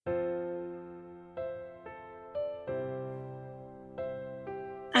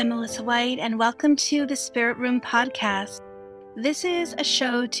I'm Melissa White, and welcome to the Spirit Room podcast. This is a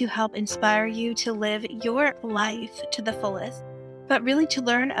show to help inspire you to live your life to the fullest, but really to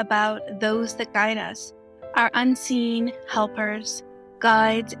learn about those that guide us, our unseen helpers,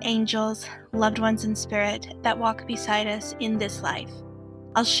 guides, angels, loved ones in spirit that walk beside us in this life.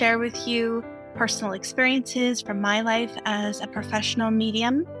 I'll share with you personal experiences from my life as a professional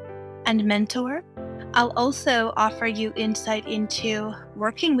medium and mentor. I'll also offer you insight into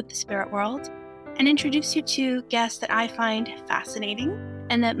working with the spirit world and introduce you to guests that I find fascinating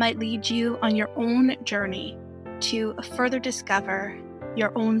and that might lead you on your own journey to further discover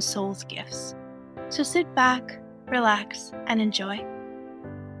your own soul's gifts. So sit back, relax, and enjoy.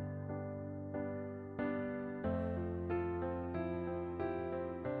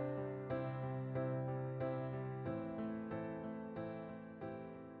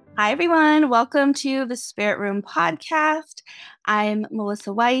 Hi, everyone. Welcome to the Spirit Room podcast. I'm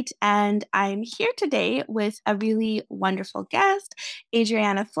Melissa White, and I'm here today with a really wonderful guest,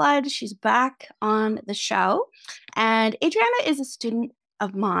 Adriana Flood. She's back on the show, and Adriana is a student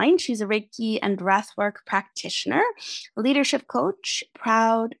of mine. She's a Reiki and breathwork practitioner, leadership coach,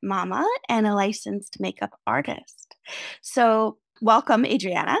 proud mama, and a licensed makeup artist. So welcome,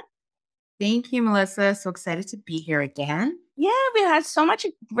 Adriana. Thank you, Melissa. So excited to be here again. Yeah, we had so much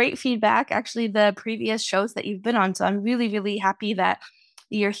great feedback, actually, the previous shows that you've been on. So I'm really, really happy that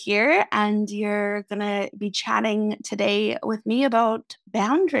you're here and you're going to be chatting today with me about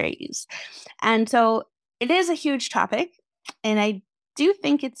boundaries. And so it is a huge topic, and I do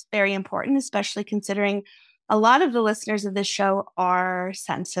think it's very important, especially considering a lot of the listeners of this show are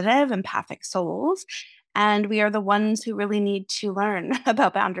sensitive, empathic souls, and we are the ones who really need to learn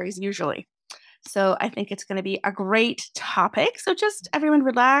about boundaries usually. So I think it's going to be a great topic. So just everyone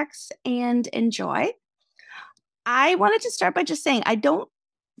relax and enjoy. I wanted to start by just saying I don't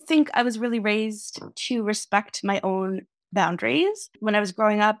think I was really raised to respect my own boundaries. When I was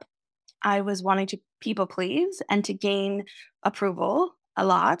growing up, I was wanting to people please and to gain approval a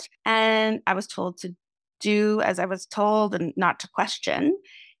lot. And I was told to do as I was told and not to question.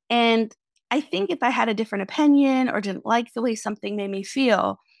 And I think if I had a different opinion or didn't like the way something made me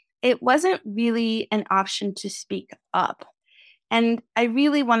feel, it wasn't really an option to speak up. And I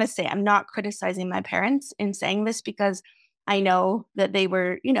really want to say I'm not criticizing my parents in saying this because I know that they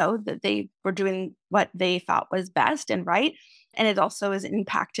were, that they were doing what they thought was best and right. And it also is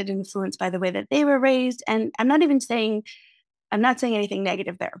impacted and influenced by the way that they were raised. And I'm not saying anything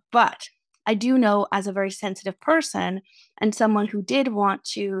negative there, but I do know as a very sensitive person and someone who did want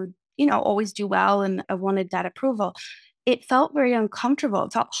to, always do well and I wanted that approval, it felt very uncomfortable.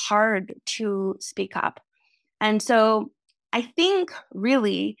 It felt hard to speak up. And so I think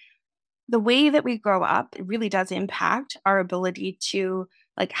really the way that we grow up, it really does impact our ability to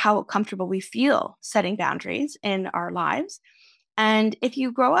how comfortable we feel setting boundaries in our lives. And if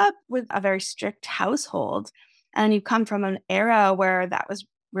you grow up with a very strict household and you come from an era where that was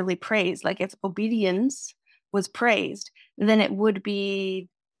really praised, like if obedience was praised, then it would be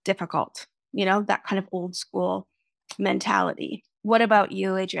difficult, that kind of old school mentality. What about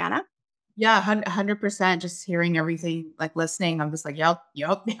you, Adriana? Yeah, 100%. Just hearing everything, listening, I'm just yep.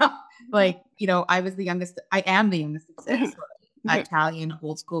 I was the youngest. I am the youngest of six, Italian,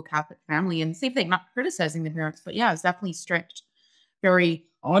 old school Catholic family. And same thing, not criticizing the parents, but yeah, it's definitely strict, very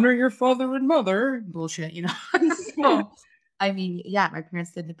honor your father and mother bullshit, So, I mean, yeah, my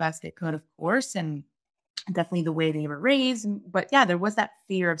parents did the best they could, of course. And definitely the way they were raised. But yeah, there was that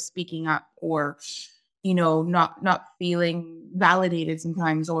fear of speaking up or not feeling validated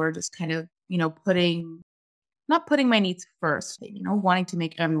sometimes, or just kind of, not putting my needs first, wanting to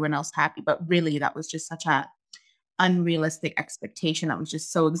make everyone else happy. But really, that was just such a unrealistic expectation that was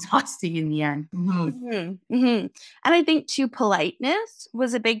just so exhausting in the end. And I think too, politeness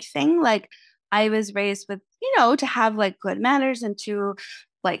was a big thing. I was raised with, to have good manners and to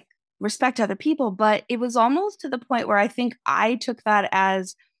respect other people. But it was almost to the point where I think I took that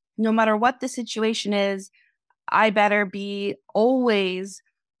as no matter what the situation is, I better be always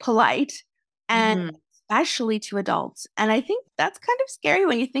polite and especially to adults. And I think that's kind of scary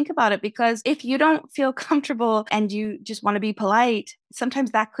when you think about it, because if you don't feel comfortable and you just want to be polite,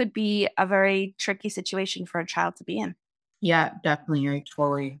 sometimes that could be a very tricky situation for a child to be in. Yeah, definitely. I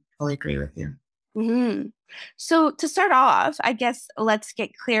totally agree with you. Mm-hmm. So to start off, I guess let's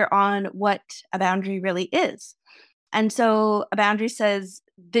get clear on what a boundary really is. And so a boundary says,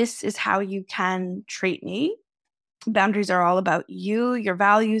 this is how you can treat me. Boundaries are all about you, your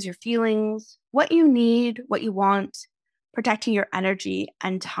values, your feelings, what you need, what you want, protecting your energy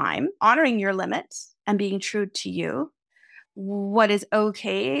and time, honoring your limits and being true to you, what is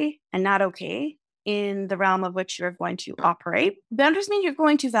okay and not okay in the realm of which you're going to operate. Boundaries mean you're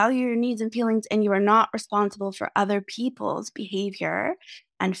going to value your needs and feelings, and you are not responsible for other people's behavior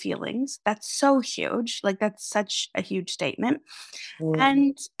and feelings. That's so huge. Like, that's such a huge statement. Mm.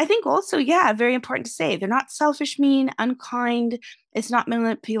 And I think also, yeah, very important to say, they're not selfish, mean, unkind. It's not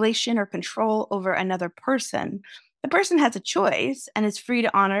manipulation or control over another person. The person has a choice and is free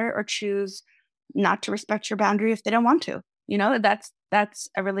to honor or choose not to respect your boundary if they don't want to. That's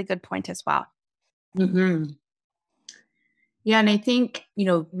a really good point as well. Hmm. Yeah, and I think,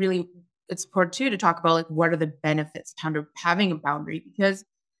 really it's important too to talk about like what are the benefits kind of having a boundary, because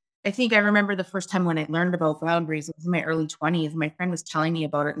I remember the first time when I learned about boundaries, it was in my early 20s. My friend was telling me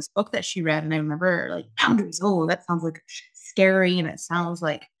about it in this book that she read. And I remember like boundaries, oh, that sounds like scary. And it sounds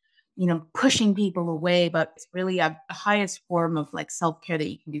like, pushing people away, but it's really a highest form of like self-care that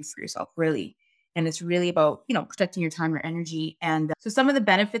you can do for yourself, really. And it's really about, protecting your time, your energy. And so some of the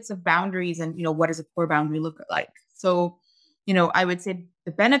benefits of boundaries and, what does a core boundary look like? So, I would say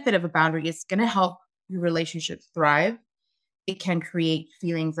the benefit of a boundary is going to help your relationships thrive. It can create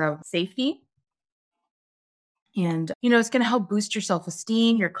feelings of safety. And, it's going to help boost your self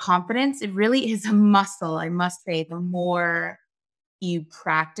esteem, your confidence. It really is a muscle, I must say. The more you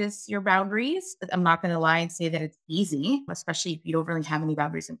practice your boundaries, I'm not going to lie and say that it's easy, especially if you don't really have any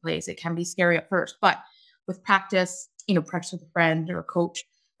boundaries in place. It can be scary at first, but with practice, practice with a friend or a coach,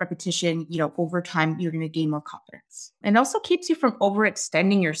 repetition, over time, you're going to gain more confidence. And also keeps you from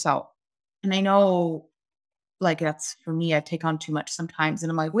overextending yourself. And I know like that's for me, I take on too much sometimes. And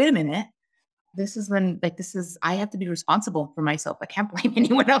I'm like, wait a minute. I have to be responsible for myself. I can't blame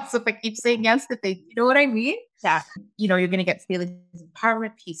anyone else if I keep saying yes to things. You know what I mean? Yeah. You're going to get feelings of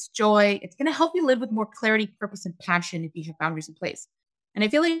empowerment, peace, joy. It's going to help you live with more clarity, purpose, and passion if you have boundaries in place. And I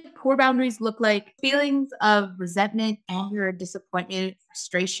feel like poor boundaries look like feelings of resentment, anger, disappointment,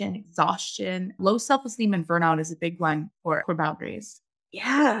 frustration, exhaustion. Low self-esteem and burnout is a big one for poor boundaries.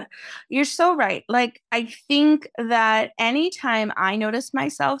 Yeah, you're so right. Like, I think that anytime I notice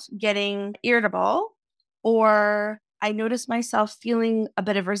myself getting irritable or I notice myself feeling a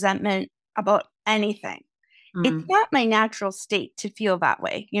bit of resentment about anything, it's Mm. not my natural state to feel that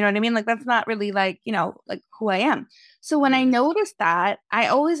way. You know what I mean? Like, that's not really like, like who I am. So when I notice that, I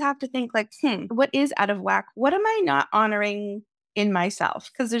always have to think like, what is out of whack? What am I not honoring in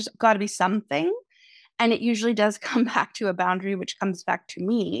myself? Because there's got to be something. And it usually does come back to a boundary, which comes back to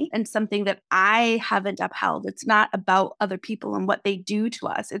me and something that I haven't upheld. It's not about other people and what they do to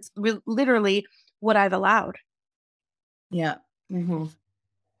us. It's literally what I've allowed. Yeah. Hmm.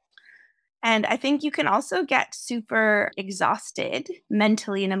 And I think you can also get super exhausted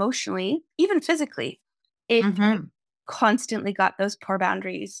mentally and emotionally, even physically, if you Hmm. constantly got those poor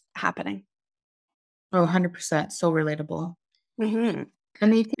boundaries happening. Oh, 100%. So relatable. Hmm.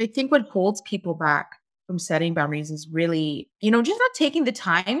 And I think what holds people back from setting boundaries is really, just not taking the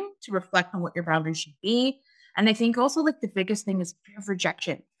time to reflect on what your boundaries should be. And I think also like the biggest thing is fear of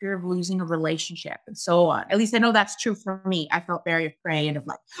rejection, fear of losing a relationship and so on. At least I know that's true for me. I felt very afraid of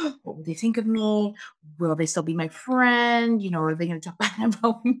like, what will they think of me? Will they still be my friend? Are they going to talk bad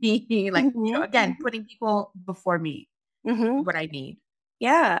about me? Like, Hmm. again, putting people before me, Hmm. what I need.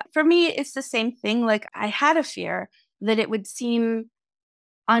 Yeah. For me, it's the same thing. Like, I had a fear that it would seem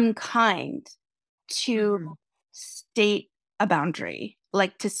unkind to Mhm. state a boundary.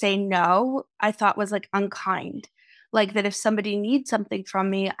 Like, to say no, I thought was like unkind. Like, that if somebody needs something from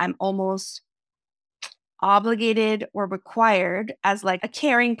me, I'm almost obligated or required as like a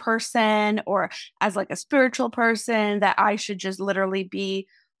caring person or as like a spiritual person that I should just literally be,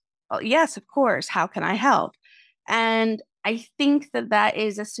 oh, yes, of course, how can I help? And I think that that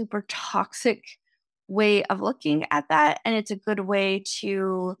is a super toxic way of looking at that. And it's a good way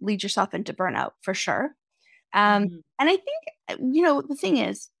to lead yourself into burnout for sure. Mhm. And I think, the thing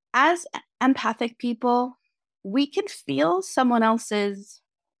is, as empathic people, we can feel someone else's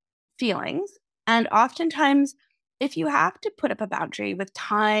feelings. And oftentimes, if you have to put up a boundary with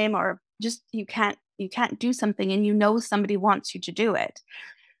time or just you can't do something and somebody wants you to do it,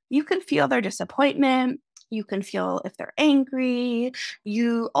 you can feel their disappointment. You can feel if they're angry.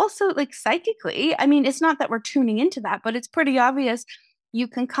 You also, like, psychically, I mean, it's not that we're tuning into that, but it's pretty obvious. You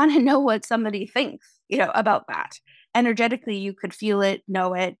can kind of know what somebody thinks, about that. Energetically, you could feel it,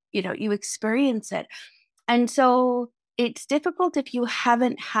 know it, you experience it. And so it's difficult if you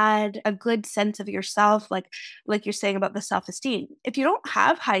haven't had a good sense of yourself, like you're saying about the self-esteem. If you don't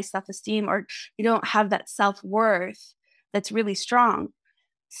have high self-esteem or you don't have that self-worth that's really strong,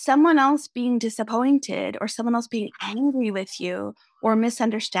 someone else being disappointed or someone else being angry with you or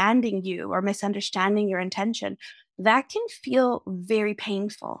misunderstanding you or misunderstanding your intention that can feel very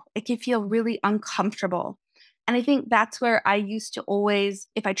painful. It can feel really uncomfortable. And I think that's where I used to always,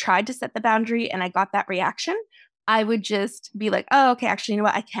 if I tried to set the boundary and I got that reaction, I would just be like, oh, okay, actually, you know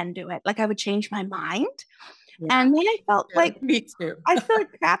what? I can do it. Like I would change my mind. Yeah. And then I felt Yeah, like me too. I feel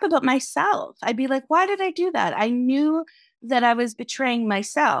like crap about myself. I'd be like, why did I do that? I knew that I was betraying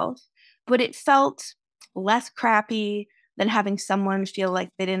myself, but it felt less crappy than having someone feel like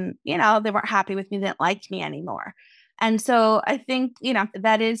they didn't, they weren't happy with me, they didn't like me anymore. And so I think,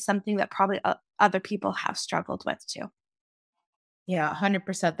 that is something that probably other people have struggled with too. Yeah,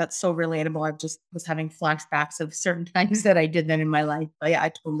 100%. That's so relatable. I just was having flashbacks of certain times that I did that in my life. But yeah, I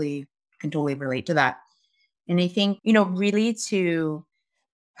totally can totally relate to that. And I think, really to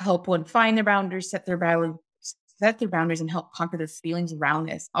help one find their boundaries, set their boundaries and help conquer their feelings around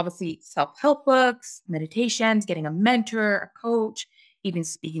this. Obviously, self-help books, meditations, getting a mentor, a coach, even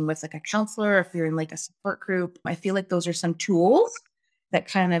speaking with like a counselor, if you're in like a support group. I feel like those are some tools that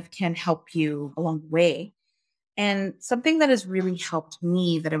kind of can help you along the way. And something that has really helped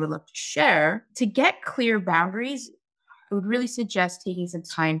me that I would love to share to get clear boundaries, I would really suggest taking some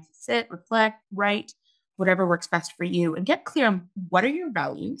time to sit, reflect, write, whatever works best for you, and get clear on what are your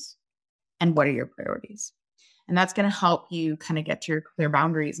values and what are your priorities. And that's going to help you kind of get to your clear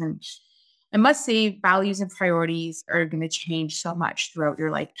boundaries. And I must say, values and priorities are going to change so much throughout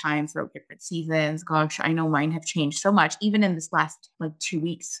your lifetime, throughout different seasons. Gosh, I know mine have changed so much. Even in this last like 2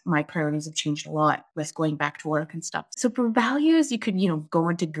 weeks, my priorities have changed a lot with going back to work and stuff. So for values, you could, go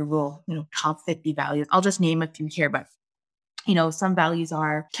into Google, top 50 values. I'll just name a few here, but some values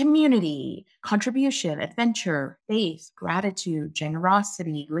are community, contribution, adventure, faith, gratitude,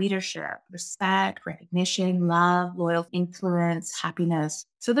 generosity, leadership, respect, recognition, love, loyal influence, happiness.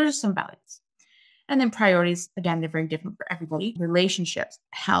 So there's some values. And then priorities, again, they're very different for everybody. Relationships,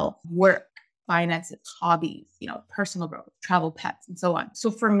 health, work, finances, hobbies, personal growth, travel, pets, and so on. So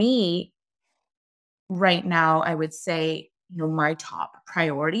for me, right now, I would say, my top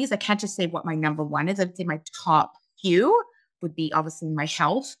priorities, I can't just say what my number one is. I would say my top few would be obviously my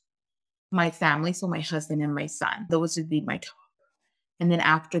health, my family, so my husband and my son. Those would be my top. And then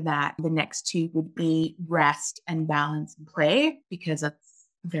after that, the next two would be rest and balance and play, because that's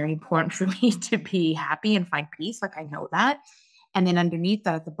very important for me to be happy and find peace. Like I know that. And then underneath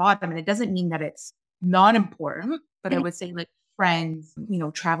that at the bottom, and it doesn't mean that it's not important, but I would say like friends,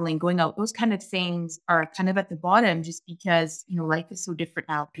 traveling, going out, those kind of things are kind of at the bottom just because, life is so different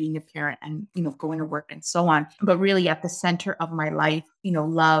now being a parent and, going to work and so on. But really at the center of my life,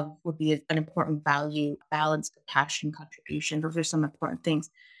 love would be an important value, balance, compassion, contribution. Those are some important things.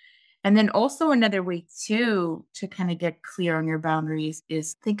 And then also another way too, to kind of get clear on your boundaries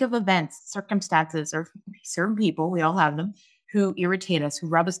is think of events, circumstances, or certain people, we all have them, who irritate us, who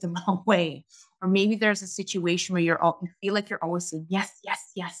rub us the wrong way. Or maybe there's a situation where you feel like you're always saying yes,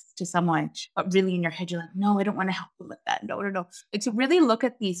 yes, yes to someone, but really in your head, you're like, no, I don't want to help them with that. No, no, no. Like to really look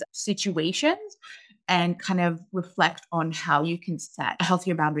at these situations and kind of reflect on how you can set a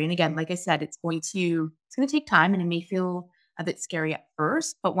healthier boundary. And again, like I said, it's going to take time and it may feel a bit scary at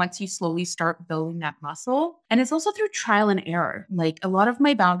first, but once you slowly start building that muscle, and it's also through trial and error. Like a lot of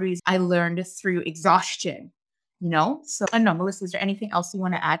my boundaries I learned through exhaustion, So I don't know, Melissa, is there anything else you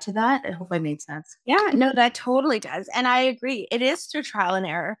want to add to that? I hope I made sense. Yeah, no, that totally does. And I agree. It is through trial and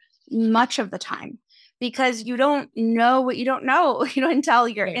error much of the time because you don't know what you don't know, until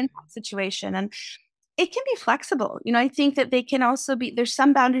you're Right. in that situation. And it can be flexible. I think that they can also be, there's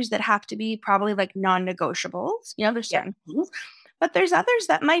some boundaries that have to be probably like non-negotiables. There's Yeah. certain things, but there's others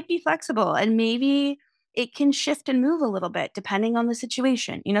that might be flexible and maybe it can shift and move a little bit depending on the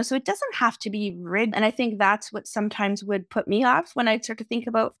situation, so it doesn't have to be rigid. And I think that's what sometimes would put me off when I start to think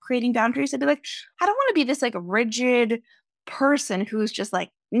about creating boundaries. I'd be like, I don't want to be this like rigid person who's just like,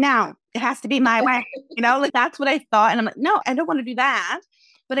 no, it has to be my way, like that's what I thought. And I'm like, no, I don't want to do that.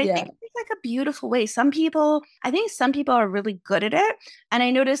 But I Yeah. think it's like a beautiful way. I think some people are really good at it. And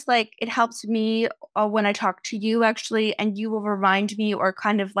I notice like it helps me when I talk to you actually, and you will remind me or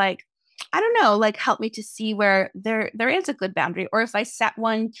kind of like, I don't know, like help me to see where there is a good boundary. Or if I set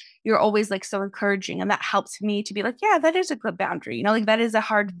one, you're always like so encouraging. And that helps me to be like, yeah, that is a good boundary. Like that is a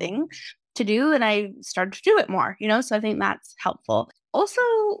hard thing to do. And I started to do it more, so I think that's helpful. Also,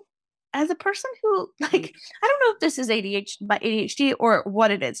 as a person who like, I don't know if this is ADHD or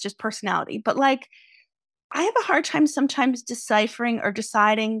what it is, just personality, but like I have a hard time sometimes deciphering or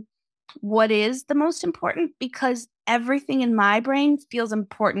deciding what is the most important because everything in my brain feels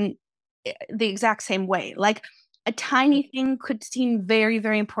important the exact same way. Like a tiny thing could seem very,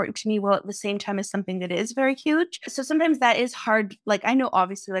 very important to me, while at the same time as something that is very huge. So sometimes that is hard. Like I know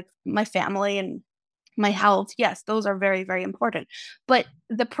obviously like my family and my health, yes, those are very, very important. But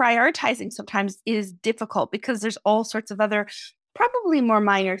the prioritizing sometimes is difficult because there's all sorts of other, probably more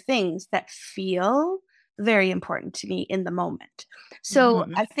minor things that feel very important to me in the moment. So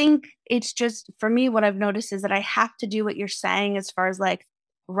Mhm. I think it's just for me, what I've noticed is that I have to do what you're saying as far as like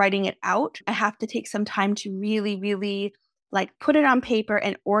writing it out. I have to take some time to really, really like put it on paper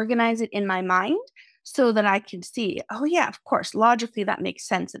and organize it in my mind so that I can see, oh, yeah, of course, logically that makes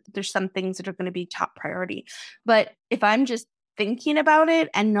sense that there's some things that are going to be top priority. But if I'm just thinking about it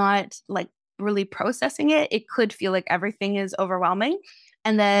and not like really processing it, it could feel like everything is overwhelming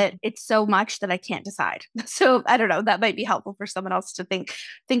and that it's so much that I can't decide. So I don't know, that might be helpful for someone else to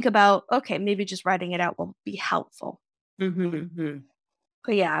think about, okay, maybe just writing it out will be helpful. Mhm.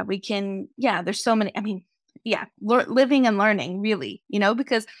 But yeah, we can, yeah, there's so many. I mean, yeah, living and learning, really,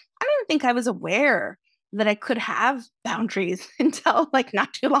 because I don't even think I was aware that I could have boundaries until like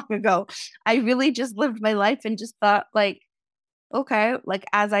not too long ago. I really just lived my life and just thought, like, okay, like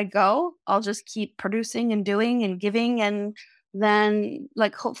as I go, I'll just keep producing and doing and giving. And then,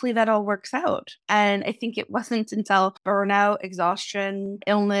 like, hopefully that all works out. And I think it wasn't until burnout, exhaustion,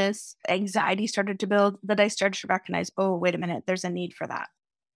 illness, anxiety started to build that I started to recognize, oh, wait a minute, there's a need for that.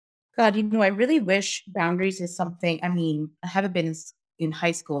 God, I really wish boundaries is something. I mean, I haven't been in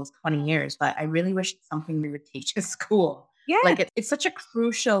high school in 20 years, but I really wish it's something we would teach in school. Yeah. Like it's such a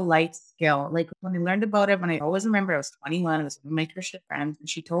crucial life skill. Like when I learned about it, when I always remember I was 21, I was with my Christian friends, and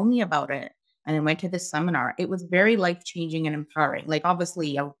she told me about it. And I went to this seminar. It was very life changing and empowering. Like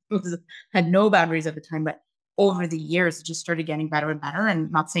obviously, I had no boundaries at the time, but over the years, it just started getting better and better.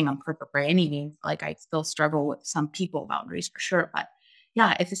 And not saying I'm perfect by any means. Like I still struggle with some people boundaries for sure, but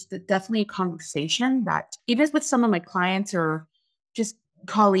yeah, it's just definitely a conversation that even with some of my clients or just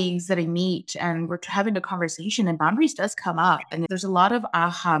colleagues that I meet and we're having a conversation and boundaries does come up and there's a lot of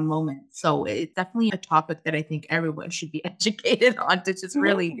aha moments. So it's definitely a topic that I think everyone should be educated on to just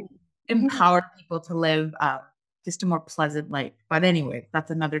really Mhm. Mhm. empower people to live just a more pleasant life. But anyway, that's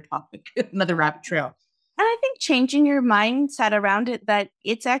another topic, another rabbit trail. And I think changing your mindset around it, that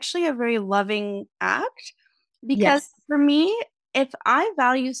it's actually a very loving act. Because Yes. for me, if I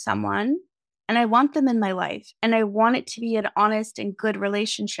value someone and I want them in my life and I want it to be an honest and good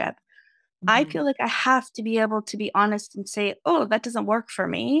relationship, I Mhm. feel like I have to be able to be honest and say, oh, that doesn't work for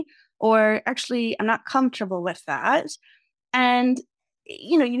me. Or actually, I'm not comfortable with that. And,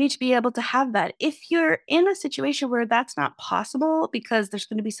 you need to be able to have that. If you're in a situation where that's not possible because there's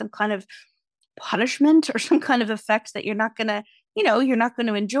going to be some kind of punishment or some kind of effect that you're not going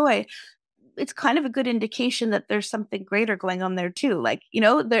to enjoy, it's kind of a good indication that there's something greater going on there too. Like,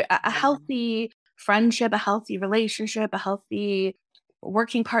 there a Yeah. healthy friendship, a healthy relationship, a healthy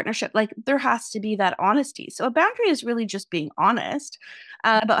working partnership, like there has to be that honesty. So a boundary is really just being honest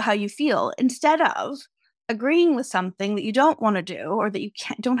about how you feel instead of agreeing with something that you don't want to do or that you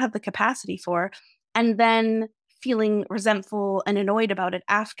don't have the capacity for, and then feeling resentful and annoyed about it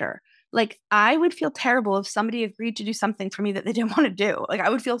after. Like I would feel terrible if somebody agreed to do something for me that they didn't want to do. Like I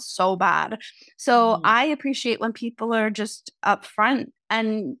would feel so bad. So Mhm. I appreciate when people are just upfront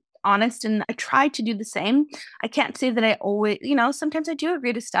and honest, and I try to do the same. I can't say that I always, sometimes I do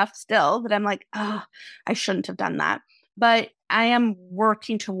agree to stuff still that I'm like, oh, I shouldn't have done that. But I am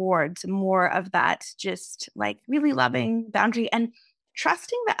working towards more of that, just like really loving boundary and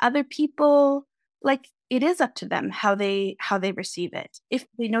trusting that other people, like it is up to them how they receive it. If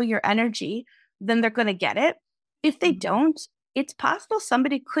they know your energy, then they're going to get it. If they Mhm. don't, it's possible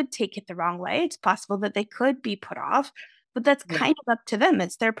somebody could take it the wrong way. It's possible that they could be put off, but that's Yeah. kind of up to them.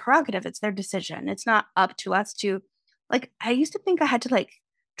 It's their prerogative, it's their decision. It's not up to us to, like, I used to think I had to like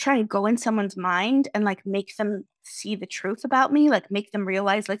try and go in someone's mind and like make them see the truth about me, like make them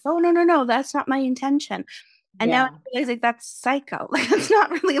realize like, oh no, no, no, that's not my intention. And now I Yeah. realize like that's psycho. Like that's not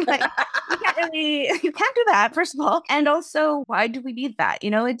really like you can't do that, first of all. And also, why do we need that?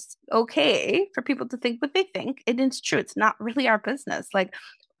 It's okay for people to think what they think. And it's true. It's not really our business. Like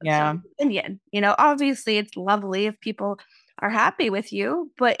Yeah. someone's opinion. Obviously it's lovely if people are happy with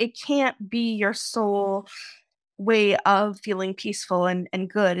you, but it can't be your sole way of feeling peaceful and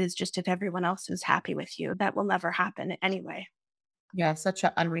good is just if everyone else is happy with you. That will never happen anyway. Yeah, such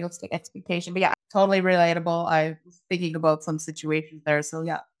an unrealistic expectation. But yeah, totally relatable. I was thinking about some situations there. So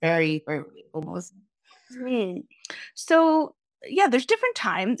yeah, very, very relatable. Hmm. So, yeah, there's different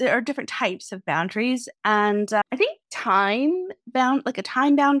times. There are different types of boundaries. And I think like a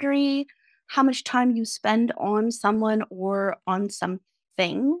time boundary, how much time you spend on someone or on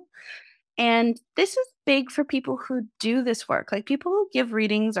something. And this is big for people who do this work, like people who give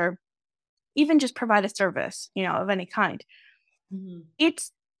readings or even just provide a service, of any kind. Mhm.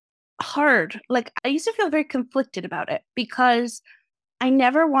 It's hard. Like I used to feel very conflicted about it because I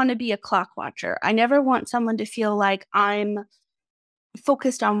never want to be a clock watcher. I never want someone to feel like I'm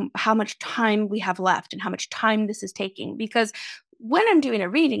focused on how much time we have left and how much time this is taking. Because when I'm doing a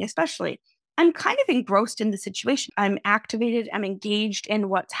reading, especially, I'm kind of engrossed in the situation. I'm activated, I'm engaged in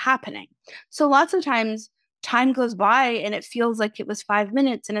what's happening. So lots of times, time goes by and it feels like it was 5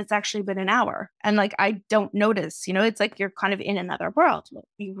 minutes and it's actually been an hour. And like, I don't notice, it's like you're kind of in another world. Well,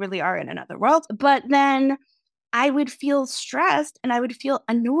 you really are in another world. But then I would feel stressed and I would feel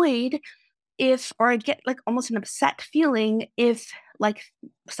annoyed if, or I'd get like almost an upset feeling if like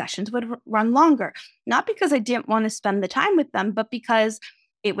sessions would run longer. Not because I didn't want to spend the time with them, but because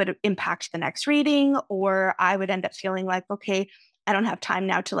it would impact the next reading, or I would end up feeling like, okay, I don't have time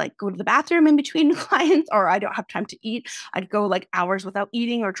now to like go to the bathroom in between clients, or I don't have time to eat. I'd go like hours without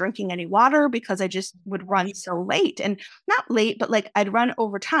eating or drinking any water because I just would run so late. And not late, but like I'd run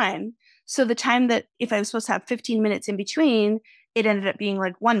over time. So the time that if I was supposed to have 15 minutes in between, it ended up being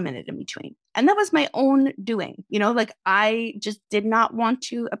like 1 minute in between. And that was my own doing, like I just did not want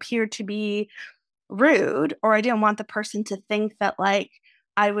to appear to be rude, or I didn't want the person to think that like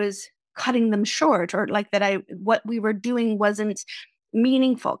I was cutting them short, or like that what we were doing wasn't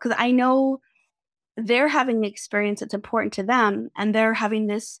meaningful. Cause I know they're having the experience that's important to them, and they're having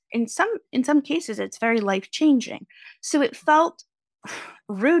this in some cases it's very life changing. So it felt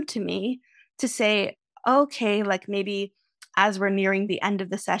rude to me to say, okay, like maybe as we're nearing the end of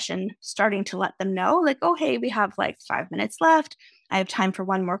the session, starting to let them know, like, oh, hey, we have like 5 minutes left. I have time for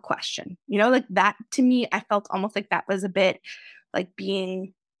one more question. Like that to me, I felt almost like that was a bit like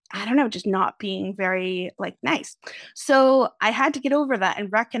being, I don't know, just not being very like nice. So I had to get over that and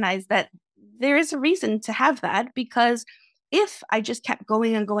recognize that there is a reason to have that, because if I just kept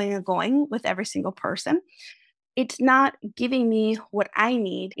going and going and going with every single person, it's not giving me what I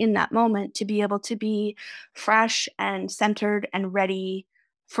need in that moment to be able to be fresh and centered and ready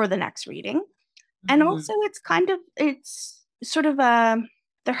for the next reading. And Mhm. also it's sort of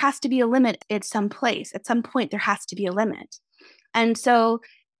there has to be a limit at some place. At some point there has to be a limit. And so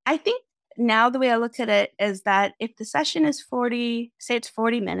I think now the way I look at it is that if the session is 40, say it's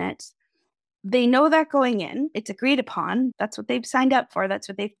 40 minutes, they know that going in, it's agreed upon, that's what they've signed up for, that's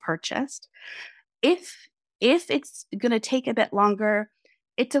what they've purchased. If it's going to take a bit longer,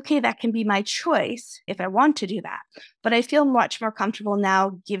 it's okay. That can be my choice if I want to do that. But I feel much more comfortable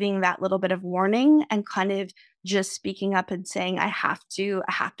now giving that little bit of warning and kind of just speaking up and saying I have to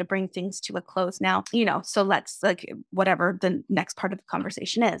bring things to a close now, so let's like whatever the next part of the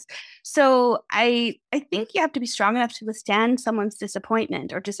conversation is. So I think you have to be strong enough to withstand someone's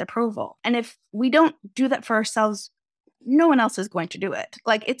disappointment or disapproval. And if we don't do that for ourselves, no one else is going to do it.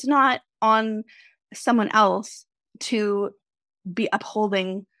 Like it's not on someone else to be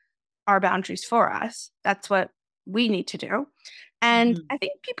upholding our boundaries for us. That's what we need to do. And Mhm. I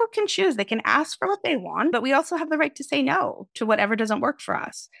think people can choose. They can ask for what they want, but we also have the right to say no to whatever doesn't work for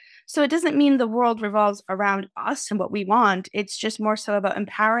us. So it doesn't mean the world revolves around us and what we want. It's just more so about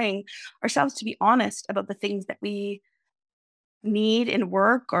empowering ourselves to be honest about the things that we need in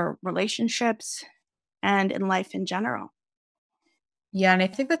work or relationships and in life in general. Yeah, and I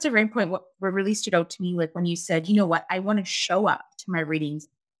think that's a very point. What really stood out to me, like when you said, you know what, I want to show up to my readings,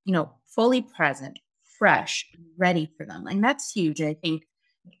 fully present, fresh, ready for them. And that's huge. And I think,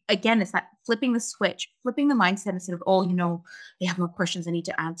 again, it's that flipping the switch, flipping the mindset instead of, oh, they have more questions I need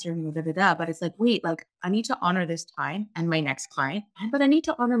to answer, da, da, da. But it's like, wait, like I need to honor this time and my next client, but I need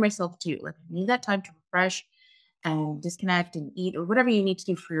to honor myself too. Like I need that time to refresh and disconnect and eat or whatever you need to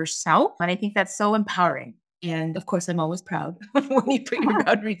do for yourself. And I think that's so empowering. And of course, I'm always proud when you put your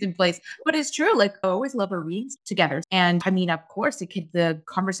boundaries in place. But it's true. Like I always love our reads together. And I mean, of course, the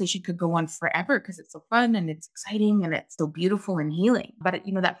conversation could go on forever because it's so fun and it's exciting and it's so beautiful and healing. But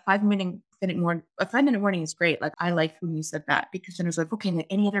that 5 minute warning is great. Like I like when you said that because then it's like, okay, like,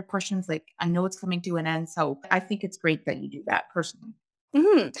 any other questions? Like I know it's coming to an end. So I think it's great that you do that personally.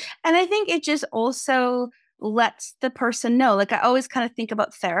 Hmm. And I think it just also lets the person know. Like I always kind of think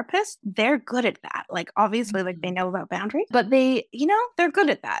about therapists, they're good at that. Like obviously, like they Mhm. know about boundaries, but they're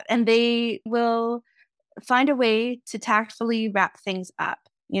good at that, and they will find a way to tactfully wrap things up.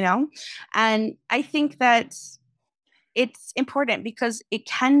 And I think that it's important because it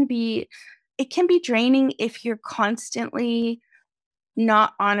can be draining if you're constantly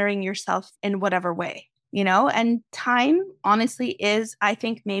not honoring yourself in whatever way. And time honestly is, I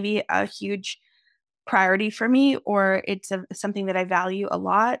think, maybe a huge priority for me, or it's something that I value a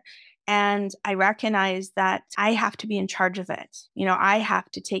lot. And I recognize that I have to be in charge of it. I have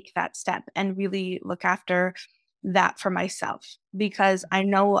to take that step and really look after that for myself because I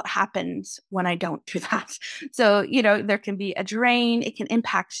know what happens when I don't do that. So, you know, there can be a drain. It can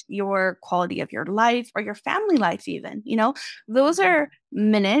impact your quality of your life or your family life, even. You know, those are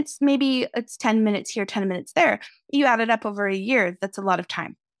minutes. Maybe it's 10 minutes here, 10 minutes there. You add it up over a year. That's a lot of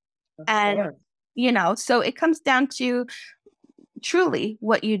time. Of And, course. you know, so it comes down to truly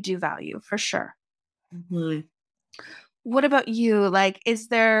what you do value for sure. Mhm. What about you? Like, is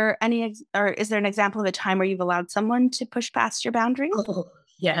there or is there an example of a time where you've allowed someone to push past your boundaries? Oh,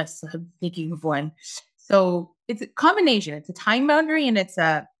 yes, I'm thinking of one. So it's a combination. It's a time boundary and it's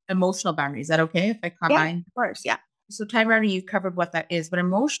a emotional boundary. Is that okay if I Yeah, combine? of course. Yeah. So time boundary, you've covered what that is, but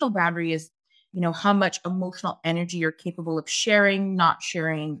emotional boundary is, how much emotional energy you're capable of sharing, not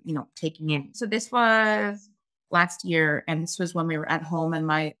sharing, taking in. So this was last year, and this was when we were at home, and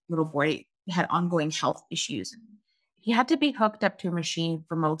my little boy had ongoing health issues. He had to be hooked up to a machine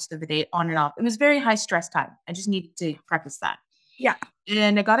for most of the day, on and off. It was very high stress time. I just needed to preface that. Yeah.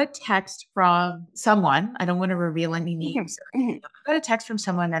 And I got a text from someone. I don't want to reveal any Mhm, names. mhm. I got a text from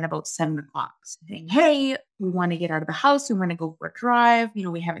someone at about 7 o'clock saying, "Hey, we want to get out of the house. We want to go for a drive.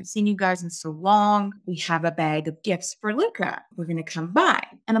 We haven't seen you guys in so long. We have a bag of gifts for Luca. We're going to come by."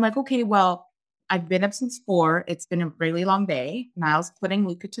 And I'm like, "Okay, well, I've been up since 4. It's been a really long day. Niall's putting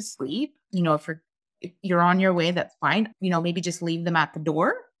Luca to sleep. If you're on your way, that's fine. Maybe just leave them at the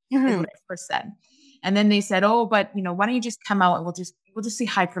door," is Mhm. what I first said. And then they said, "Oh, but why don't you just come out and we'll just say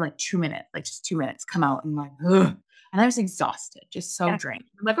hi for like 2 minutes, like just 2 minutes, come out." And I'm like, ugh. And I was exhausted, just so Yeah. drained.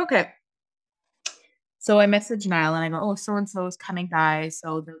 I'm like, okay. So I messaged Niall and I go, "Oh, so and so is coming by."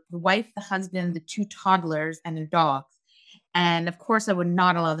 So the wife, the husband, the 2 toddlers, and the dogs. And of course, I would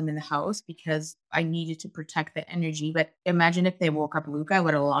not allow them in the house because I needed to protect the energy. But imagine if they woke up Luca, I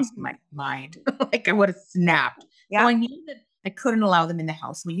would have lost Mhm. my mind. Like I would have snapped. So Yeah. I knew that I couldn't allow them in the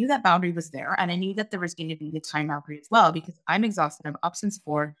house. We knew that boundary was there. And I knew that there was going to be the time boundary as well because I'm exhausted. I'm up since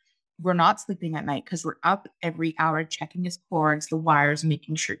 4. We're not sleeping at night because we're up every hour checking his cords, the wires,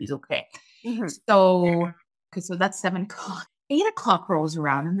 making sure he's okay. Mhm. So, okay, so that's 7 o'clock. 8 o'clock rolls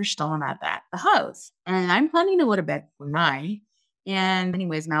around and they're still not at the house. And I'm planning to go to bed for 9. And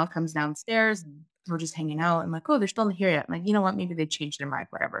anyways, Mal comes downstairs and we're just hanging out. I'm like, "Oh, they're still not here yet." I'm like, "You know what? Maybe they changed their mind,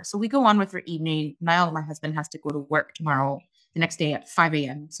 whatever." So we go on with our evening. Niall, my husband, has to go to work tomorrow, the next day at 5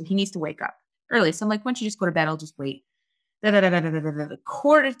 a.m. So he needs to wake up early. So I'm like, "Why don't you just go to bed? I'll just wait." The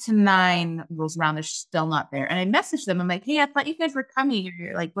 8:45 rolls around. They're still not there. And I messaged them. I'm like, "Hey, I thought you guys were coming.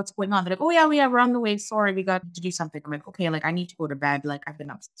 You're like, what's going on?" They're like, "Oh, yeah, we're on the way. Sorry, we got to do something." I'm like, "Okay, like I need to go to bed. Like I've been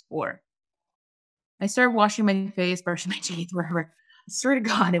up since 4." I started washing my face, brushing my teeth, wherever. I swear to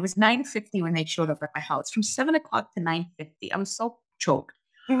God, it was 9:50 when they showed up at my house. From 7 o'clock to 9:50. I'm so choked.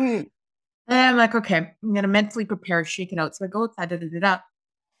 Mhm. And I'm like, okay, I'm gonna mentally prepare, shake it out. So I go outside, da, da, da, da.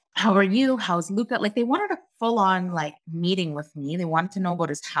 "How are you? How's Luca?" Like they wanted a full on like meeting with me. They wanted to know about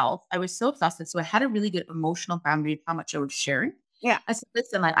his health. I was so exhausted. So I had a really good emotional boundary of how much I was sharing. Yeah. I said,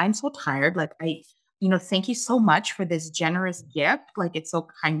 "Listen, like I'm so tired. Like thank you so much for this generous gift. Like it's so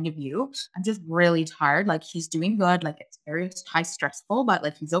kind of you. I'm just really tired. Like he's doing good. Like it's very high stressful, but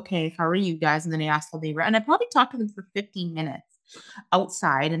like he's okay. How are you guys?" And then I asked how they were. And I probably talked to them for 15 minutes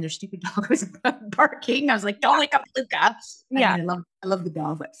outside and their stupid dog was barking. I was like, "Don't wake up Luca." I Yeah. mean, I love the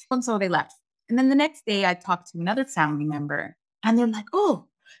dog, but and so they left. And then the next day I talked to another family member and they're like, "Oh,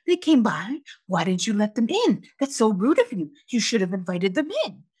 they came by. Why didn't you let them in? That's so rude of you. You should have invited them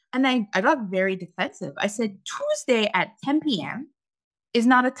in." And I got very defensive. I said, "Tuesday at 10 p.m. is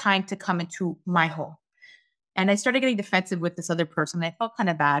not a time to come into my home." And I started getting defensive with this other person. I felt kind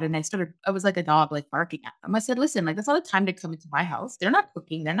of bad. And I was like a dog, like barking at them. I said, "Listen, like, that's not the time to come into my house. They're not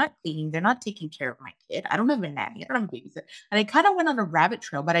cooking. They're not cleaning. They're not taking care of my kid. I don't have a nanny. I don't have a babysitter." And I kind of went on a rabbit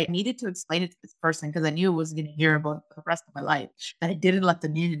trail, but I needed to explain it to this person because I knew it was going to hear about the rest of my life that I didn't let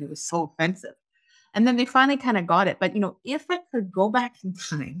them in. And it was so offensive. And then they finally kind of got it. But, if I could go back in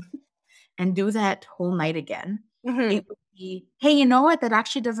time and do that whole night again, Mhm. it would be, "Hey, you know what? That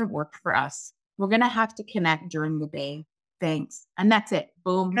actually doesn't work for us. We're going to have to connect during the day. Thanks." And that's it.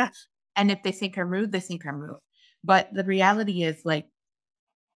 Boom. Yeah. And if they think I'm rude, they think I'm rude. But the reality is, like,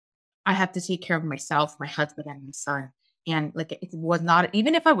 I have to take care of myself, my husband, and my son. And like, it was not,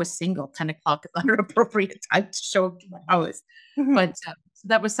 even if I was single, 10 o'clock is under appropriate time to show up to my house. Mhm. But so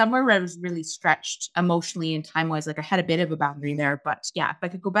that was somewhere where I was really stretched emotionally and time wise. Like I had a bit of a boundary there. But yeah, if I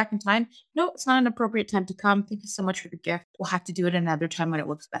could go back in time, no, it's not an appropriate time to come. Thank you so much for the gift. We'll have to do it another time when it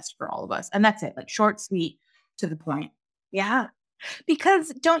looks best for all of us. And that's it. Like short, sweet, to the point. Yeah. Because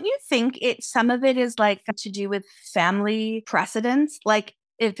don't you think some of it is like to do with family precedents? Like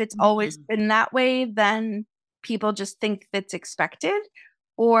if it's always Mhm. been that way, then people just think that's expected.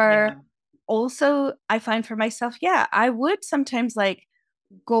 Or Yeah. also, I find for myself, yeah, I would sometimes like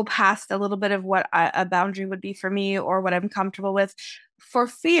go past a little bit of what a boundary would be for me or what I'm comfortable with for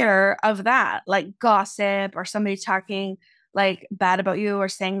fear of that, like gossip or somebody talking like bad about you or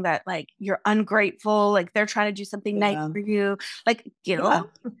saying that like you're ungrateful, like they're trying to do something nice Yeah. for you, like Yeah.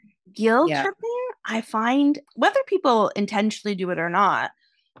 guilt Yeah. tripping. I find whether people intentionally do it or not,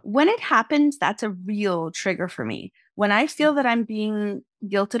 when it happens, that's a real trigger for me. When I feel that I'm being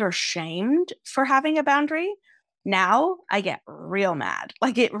guilted or shamed for having a boundary, now I get real mad.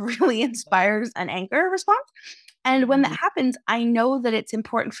 Like it really inspires an anger response. And when that Mhm. happens, I know that it's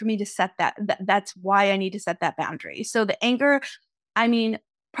important for me to set that's why I need to set that boundary. So the anger, I mean,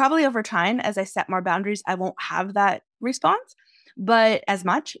 probably over time, as I set more boundaries, I won't have that response, but as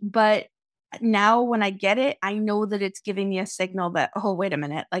much. But now when I get it, I know that it's giving me a signal that, oh, wait a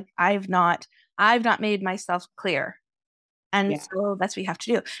minute, like I've not made myself clear. And Yeah. so that's what you have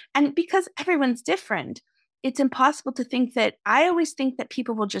to do. And because everyone's different, it's impossible to think that I always think that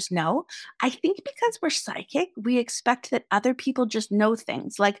people will just know. I think because we're psychic, we expect that other people just know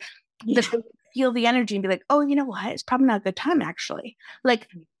things like that Yeah. they feel the energy and be like, oh, you know what? It's probably not a good time, actually. Like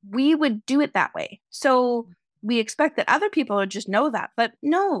we would do it that way. So we expect that other people would just know that. But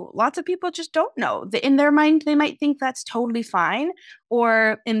no, lots of people just don't know. In their mind, they might think that's totally fine,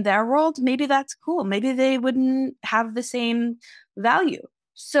 or in their world, maybe that's cool. Maybe they wouldn't have the same value.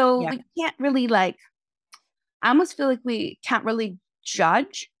 So Yeah. we can't really like, I almost feel like we can't really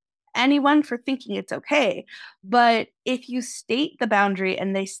judge anyone for thinking it's okay. But if you state the boundary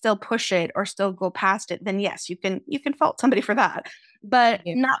and they still push it or still go past it, then yes, you can fault somebody for that. But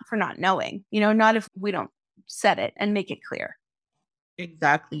Yeah. not for not knowing, not if we don't set it and make it clear.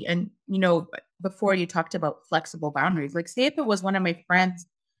 Exactly. And, before you talked about flexible boundaries, like say if it was one of my friends,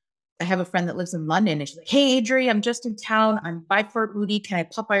 I have a friend that lives in London and she's like, hey, Adri, I'm just in town. I'm by Fort Moody. Can I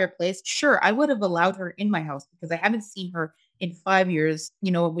pop by your place? Sure. I would have allowed her in my house because I haven't seen her in 5 years.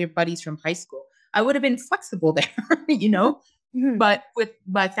 We're buddies from high school. I would have been flexible there. Mhm. But with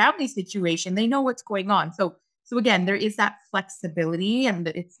my family situation, they know what's going on. So again, there is that flexibility and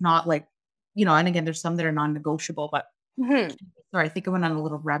it's not like, and again, there's some that are non-negotiable, but Mhm. sorry, I think I went on a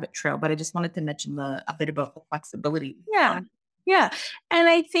little rabbit trail, but I just wanted to mention a bit about the flexibility. Yeah. Yeah. And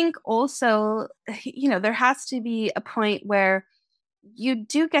I think also, there has to be a point where you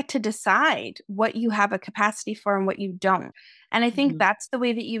do get to decide what you have a capacity for and what you don't. And I think Mhm. that's the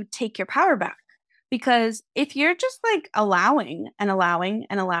way that you take your power back. Because if you're just like allowing and allowing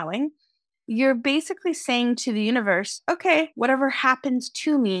and allowing, you're basically saying to the universe, okay, whatever happens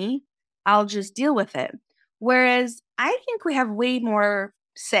to me, I'll just deal with it. Whereas I think we have way more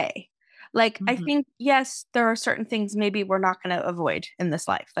say. Like, I Mhm. think, yes, there are certain things maybe we're not going to avoid in this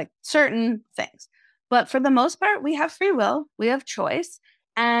life, like certain things. But for the most part, we have free will, we have choice.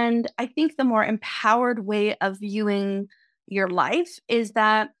 And I think the more empowered way of viewing your life is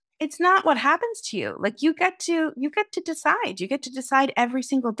that it's not what happens to you. Like you get to decide. You get to decide every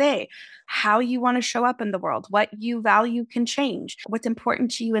single day how you want to show up in the world, what you value can change, what's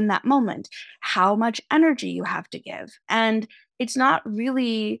important to you in that moment, how much energy you have to give. And it's not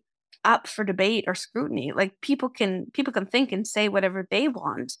really up for debate or scrutiny. Like people can think and say whatever they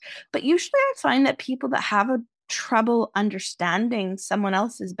want, but usually I find that people that have a trouble understanding someone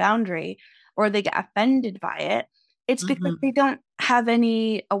else's boundary or they get offended by it, it's because Mhm. they don't have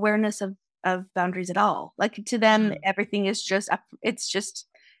any awareness of boundaries at all. Like to them, Mhm. everything is just up, it's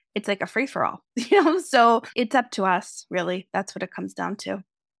like a free for all, So it's up to us, really. That's what it comes down to.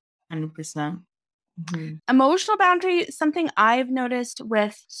 100%. Mhm. Emotional boundary, something I've noticed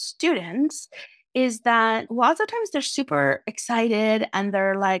with students is that lots of times they're super excited and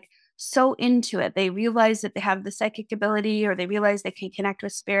they're like so into it. They realize that they have the psychic ability or they realize they can connect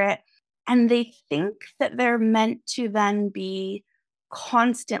with spirit. And they think that they're meant to then be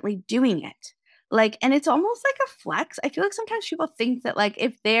constantly doing it. Like, and it's almost like a flex. I feel like sometimes people think that, like,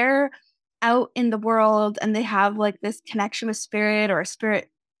 if they're out in the world and they have like this connection with spirit or a spirit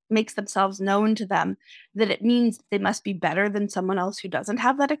makes themselves known to them, that it means they must be better than someone else who doesn't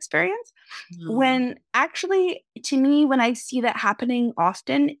have that experience. Mhm. When actually, to me, when I see that happening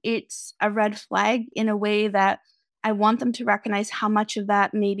often, it's a red flag in a way that I want them to recognize how much of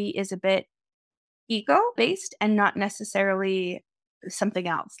that maybe is a bit ego based and not necessarily something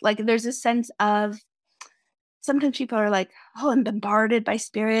else. Like there's a sense of sometimes people are like, "Oh, I'm bombarded by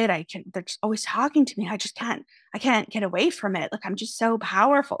spirit. They're just always talking to me. I can't get away from it. Like I'm just so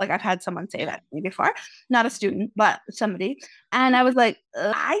powerful." Like I've had someone say Yeah. that to me before, not a student, but somebody. And I was like,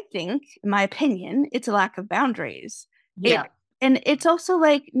 I think, in my opinion, it's a lack of boundaries. It Yeah. and it's also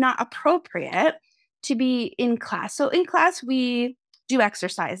like not appropriate to be in class. So in class, we do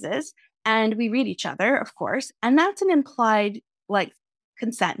exercises and we read each other, of course. And that's an implied like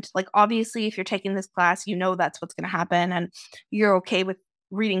consent. Like, obviously, if you're taking this class, you know that's what's going to happen, and you're okay with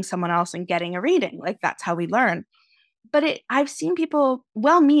reading someone else and getting a reading. Like, that's how we learn. But I've seen people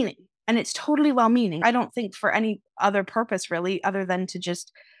well meaning, and it's totally well meaning. I don't think for any other purpose really, other than to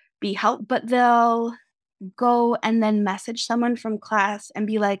just be helped, but they'll go and then message someone from class and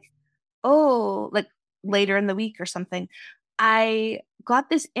be like, oh, like later in the week or something, I got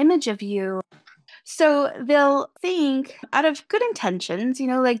this image of you. So they'll think out of good intentions,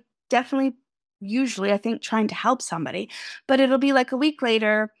 like definitely, usually, I think trying to help somebody, but it'll be like a week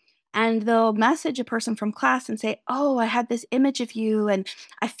later and they'll message a person from class and say, oh, I had this image of you and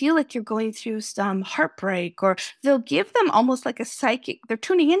I feel like you're going through some heartbreak. Or they'll give them almost like a psychic, they're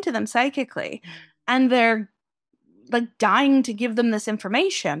tuning into them psychically and they're like dying to give them this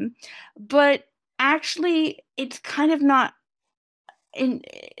information. But actually, it's kind of not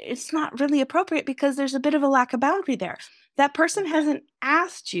it's not really appropriate because there's a bit of a lack of boundary there. That person hasn't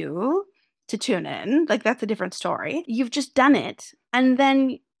asked you to tune in. Like, that's a different story. You've just done it. And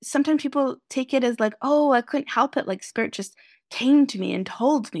then sometimes people take it as like, oh, I couldn't help it. Like, spirit just came to me and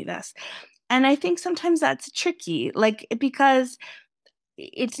told me this. And I think sometimes that's tricky, like, because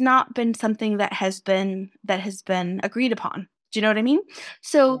it's not been something that has been agreed upon. Do you know what I mean?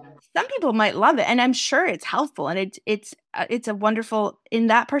 So Yeah. some people might love it, and I'm sure it's helpful, and it's a wonderful, in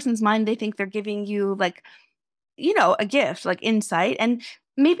that person's mind, they think they're giving you like, a gift, like insight, and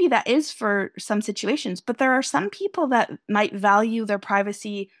maybe that is for some situations, but there are some people that might value their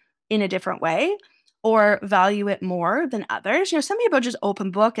privacy in a different way or value it more than others. Some people are just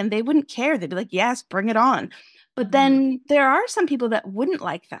open book and they wouldn't care. They'd be like, yes, bring it on. But Mhm. then there are some people that wouldn't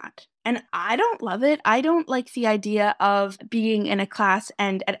like that. And I don't love it. I don't like the idea of being in a class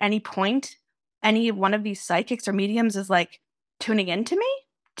and at any point, any one of these psychics or mediums is like tuning into me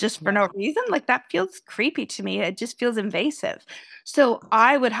just for Yeah. no reason. Like, that feels creepy to me. It just feels invasive. So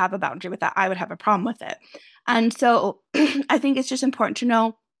I would have a boundary with that. I would have a problem with it. And so I think it's just important to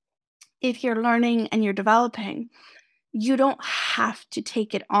know, if you're learning and you're developing, you don't have to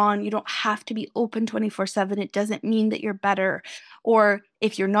take it on. You don't have to be open 24/7. It doesn't mean that you're better. Or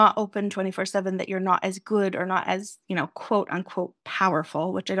if you're not open 24/7, that you're not as good or not as, quote unquote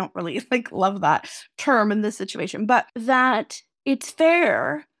powerful, which I don't really like love that term in this situation, but that it's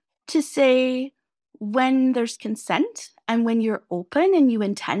fair to say, when there's consent and when you're open and you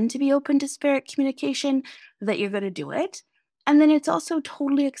intend to be open to spirit communication, that you're going to do it. And then it's also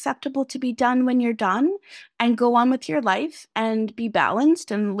totally acceptable to be done when you're done and go on with your life and be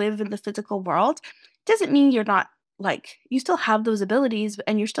balanced and live in the physical world. Doesn't mean you're not, like, you still have those abilities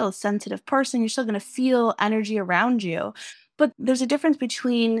and you're still a sensitive person. You're still going to feel energy around you. But there's a difference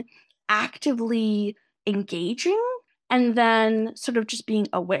between actively engaging and then sort of just being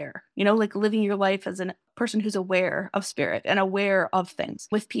aware, like living your life as a person who's aware of spirit and aware of things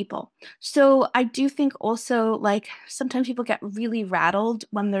with people. So I do think also, like, sometimes people get really rattled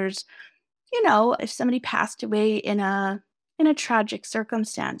when there's, if somebody passed away in a tragic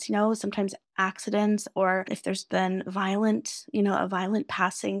circumstance, sometimes accidents, or if there's been a violent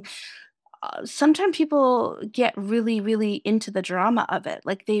passing, sometimes people get really, really into the drama of it.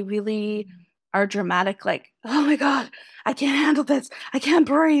 Like, they really are dramatic, like, oh my God, I can't handle this. I can't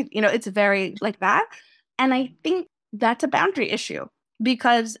breathe. It's very like that. And I think that's a boundary issue,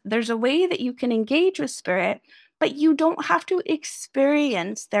 because there's a way that you can engage with spirit, but you don't have to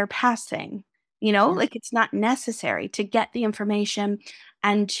experience their passing. Yeah. Like, it's not necessary to get the information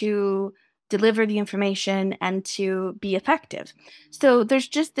and to deliver the information and to be effective. So there's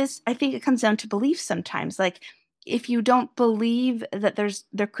just this, I think it comes down to belief sometimes. Like, if you don't believe that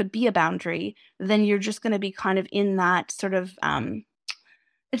there could be a boundary, then you're just going to be kind of in that sort of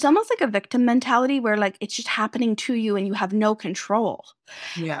it's almost like a victim mentality where, like, it's just happening to you and you have no control.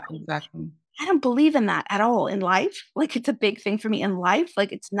 Yeah, exactly. I don't believe in that at all in life. Like, it's a big thing for me in life.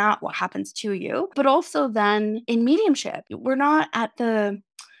 Like, it's not what happens to you. But also then in mediumship, we're not at the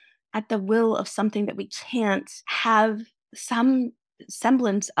will of something that we can't have some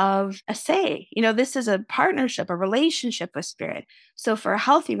semblance of a say. This is a partnership, a relationship with spirit. So for a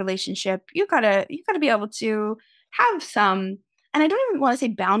healthy relationship, you gotta be able to have some, and I don't even want to say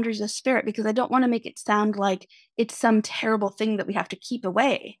boundaries of spirit, because I don't want to make it sound like it's some terrible thing that we have to keep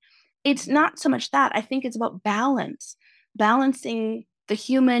away. It's not so much that. I think it's about balance, balancing the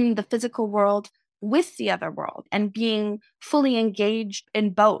human, the physical world with the other world, and being fully engaged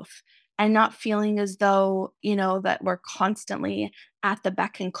in both, and not feeling as though, that we're constantly at the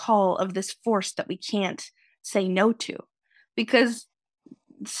beck and call of this force that we can't say no to. Because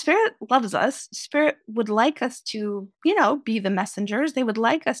Spirit loves us. Spirit would like us to, be the messengers. They would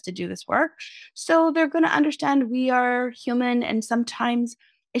like us to do this work. So they're going to understand we are human, and sometimes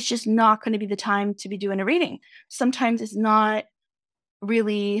it's just not going to be the time to be doing a reading. Sometimes it's not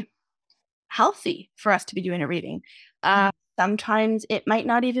really healthy for us to be doing a reading. Uh, Sometimes it might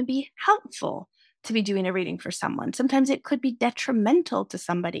not even be helpful to be doing a reading for someone. Sometimes it could be detrimental to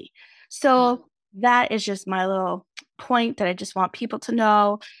somebody. So that is just my little point that I just want people to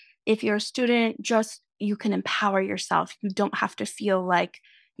know. If you're a student, just you can empower yourself. You don't have to feel like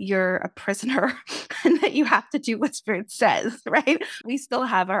you're a prisoner and that you have to do what Spirit says, right? We still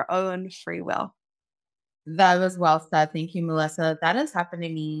have our own free will. That was well said. Thank you, Melissa. That has happened to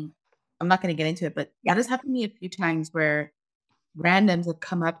me. I'm not going to get into it, but Yeah. that has happened to me a few times where randoms have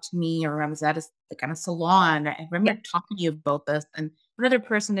come up to me, or I was at a salon. I Yeah. remember talking to you about this, and another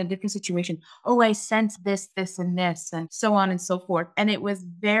person in a different situation. Oh, I sense this, this, and this, and so on and so forth. And it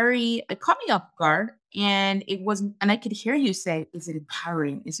caught me off guard. And it wasn't, and I could hear you say, is it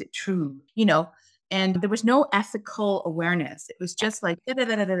empowering? Is it true? And there was no ethical awareness. It was just like, da, da,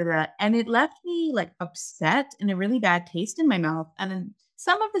 da, da, da, da. And it left me like upset and a really bad taste in my mouth. And then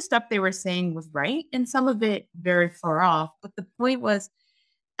some of the stuff they were saying was right and some of it very far off. But the point was,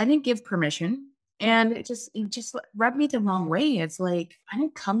 I didn't give permission. And it just rubbed me the wrong way. It's like, I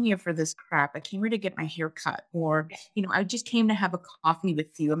didn't come here for this crap. I came here to get my hair cut, or, I just came to have a coffee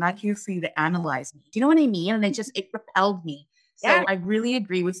with you. I'm not here for you to analyze me. Do you know what I mean? And it repelled me. Yeah. So I really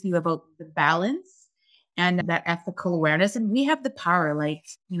agree with you about the balance and that ethical awareness. And we have the power, like,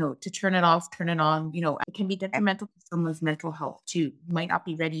 to turn it off, turn it on. It can be detrimental to someone's mental health too. You might not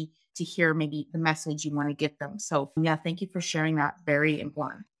be ready to hear maybe the message you want to get them. So yeah, thank you for sharing that. Very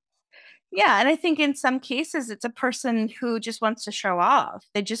important. Yeah, and I think in some cases it's a person who just wants to show off.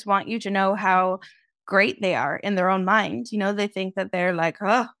 They just want you to know how great they are in their own mind. They think that they're like,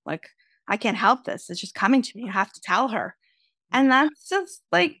 oh, like I can't help this. It's just coming to me. I have to tell her. And that's just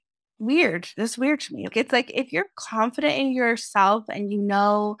like weird. That's weird to me. It's like if you're confident in yourself and you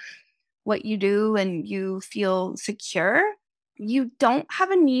know what you do and you feel secure, you don't have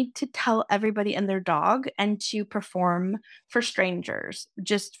a need to tell everybody and their dog and to perform for strangers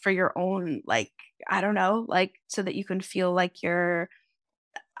just for your own, like, I don't know, like, so that you can feel like you're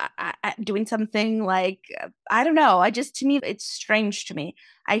doing something like, I don't know. To me, it's strange to me.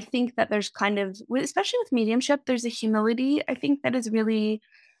 I think that there's kind of, especially with mediumship, there's a humility, I think, that is really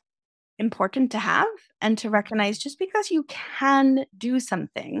important to have and to recognize just because you can do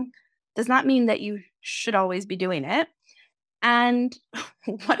something does not mean that you should always be doing it. And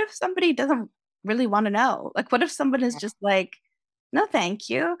what if somebody doesn't really want to know? Like, what if someone is just like, no, thank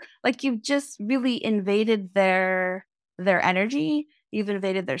you. Like you've just really invaded their energy, you've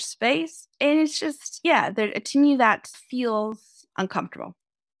invaded their space. And it's just, yeah, to me that feels uncomfortable.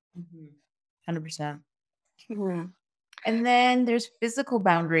 100%. Mhm. And then there's physical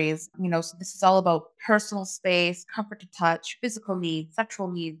boundaries, so this is all about personal space, comfort to touch, physical needs, sexual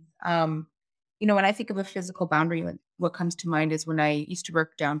needs. When I think of a physical boundary, like what comes to mind is when I used to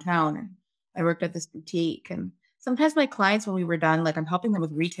work downtown and I worked at this boutique. And sometimes my clients, when we were done, like I'm helping them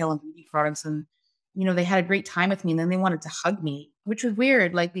with retail and beauty products, and they had a great time with me, and then they wanted to hug me, which was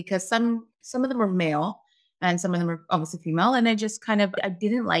weird, like because some of them were male and some of them were obviously female, and I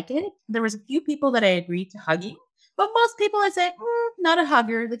didn't like it. There was a few people that I agreed to hugging, but most people I'd say, not a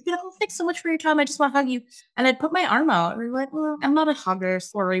hugger. Like, thanks so much for your time. I just want to hug you. And I'd put my arm out. And they're like, I'm not a hugger.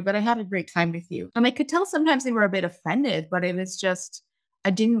 Sorry, but I had a great time with you. And I could tell sometimes they were a bit offended, but it was just,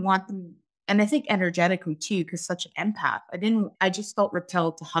 I didn't want them. And I think energetically too, because such an empath, I just felt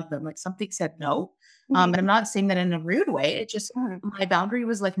repelled to hug them. Like something said no. And I'm not saying that in a rude way. It just, Mhm. my boundary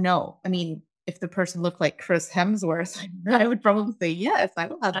was like, no. I mean, if the person looked like Chris Hemsworth, I would probably say, yes, I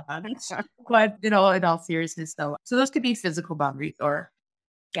will have a hug. But, in all seriousness, though, so those could be physical boundaries. Or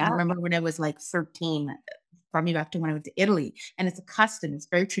I Yeah. remember when I was like 13, brought me back to when I went to Italy, and it's a custom. It's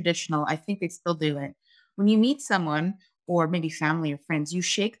very traditional. I think they still do it. When you meet someone, or maybe family or friends, you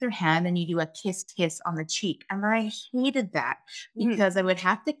shake their hand and you do a kiss on the cheek. And I hated that Mhm. because I would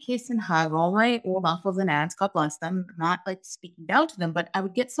have to kiss and hug all my old uncles and aunts, God bless them, not like speaking down to them, but I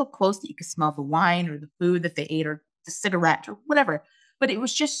would get so close that you could smell the wine or the food that they ate or the cigarette or whatever. But it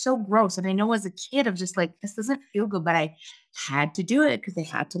was just so gross. And I know as a kid, I was just like, this doesn't feel good, but I had to do it because they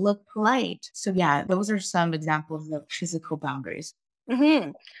had to look polite. So yeah, those are some examples of physical boundaries.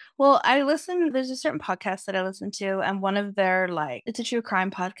 Hmm. Well, there's a certain podcast that I listen to, and one of their, like, it's a true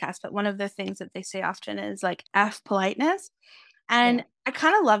crime podcast, but one of the things that they say often is like F politeness. Yeah. And I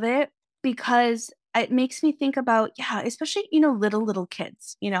kind of love it because it makes me think about, yeah, especially, little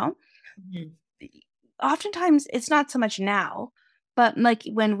kids. Mhm. Oftentimes it's not so much now, But like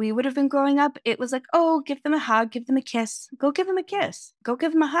when we would have been growing up, it was like, oh, give them a hug, give them a kiss, go give them a kiss, go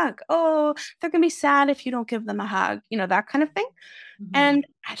give them a hug. Oh, they're going to be sad if you don't give them a hug, that kind of thing. Mhm. And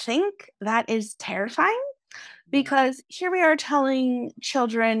I think that is terrifying Yeah. because here we are telling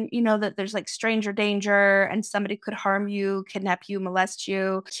children, that there's like stranger danger and somebody could harm you, kidnap you, molest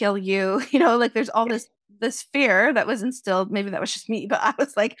you, kill you, like there's all this fear that was instilled. Maybe that was just me, but I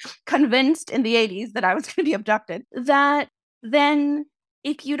was like convinced in the 80s that I was going to be abducted. That then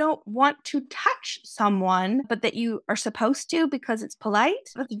if you don't want to touch someone, but that you are supposed to because it's polite,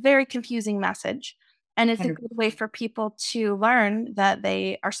 that's a very confusing message. And it's a good way 100%. for people to learn that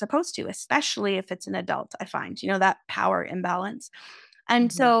they are supposed to, especially if it's an adult, I find, that power imbalance.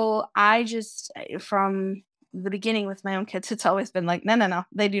 And Mhm. so I just, from the beginning with my own kids, it's always been like, no, no, no,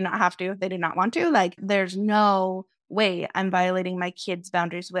 they do not have to. They do not want to. Like, there's no way I'm violating my kids'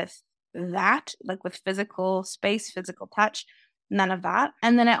 boundaries with that, like with physical space, physical touch, none of that.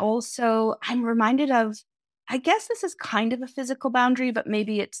 And then I'm reminded of, I guess this is kind of a physical boundary, but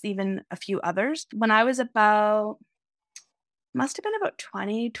maybe it's even a few others. When I was must have been about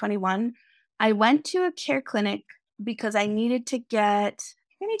 20, 21, I went to a care clinic because I need to get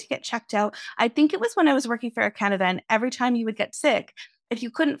checked out. I think it was when I was working for Air Canada, and every time you would get sick, if you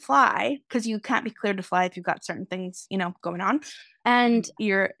couldn't fly, because you can't be cleared to fly if you've got certain things, going on, and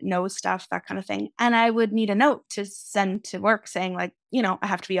your nose stuff, that kind of thing. And I would need a note to send to work saying, like, I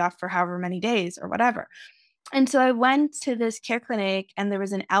have to be off for however many days or whatever. And so I went to this care clinic and there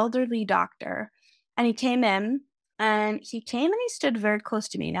was an elderly doctor and he came and he stood very close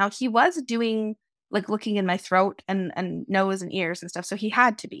to me. Now he was doing like looking in my throat and nose and ears and stuff. So he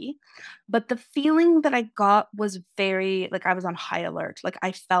had to be. But the feeling that I got was very like I was on high alert. Like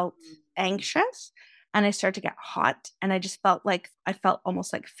I felt anxious and I started to get hot and I just felt like I felt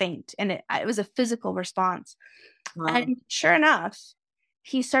almost like faint. And it was a physical response. Wow. And sure enough,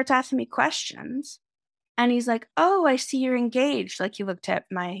 he starts asking me questions and he's like, "Oh, I see you're engaged." Like he looked at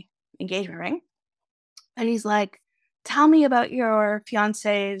my engagement ring and he's like, "Tell me about your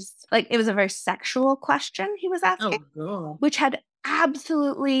fiance's." Like it was a very sexual question he was Oh, asking, God. which had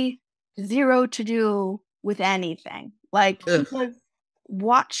absolutely zero to do with anything. Like he Ugh. was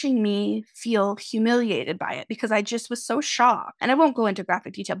watching me feel humiliated by it because I just was so shocked. And I won't go into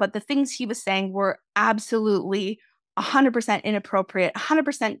graphic detail, but the things he was saying were absolutely 100% inappropriate,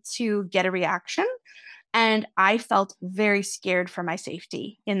 100% to get a reaction. And I felt very scared for my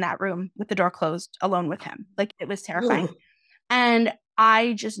safety in that room with the door closed alone with him. Like it was terrifying. Ugh. And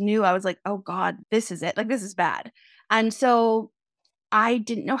I just knew I was like, oh God, this is it. Like this is bad. And so I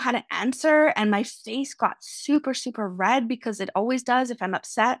didn't know how to answer. And my face got super, super red because it always does if I'm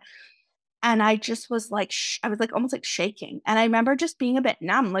upset. And I just was like, I was like almost like shaking. And I remember just being a bit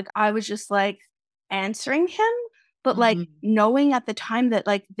numb. Like I was just like answering him, but like Mhm. knowing at the time that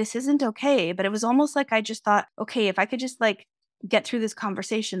like this isn't okay. But it was almost like I just thought, okay, if I could just like get through this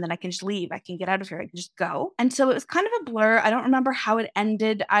conversation, then I can just leave. I can get out of here. I can just go. And so it was kind of a blur. I don't remember how it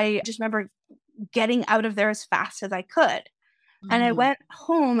ended. I just remember getting out of there as fast as I could. And I Mhm. went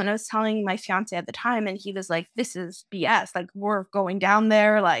home and I was telling my fiance at the time, and he was like, "This is BS. Like, we're going down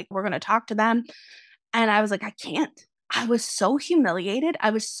there. Like, we're going to talk to them." And I was like, "I can't." I was so humiliated.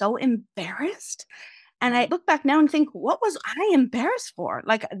 I was so embarrassed. And I look back now and think, what was I embarrassed for?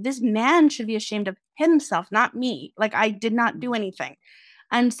 Like, this man should be ashamed of himself, not me. Like, I did not do anything.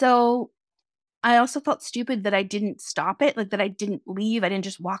 And so I also felt stupid that I didn't stop it, like, that I didn't leave, I didn't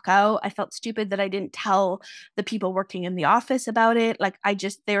just walk out. I felt stupid that I didn't tell the people working in the office about it, like,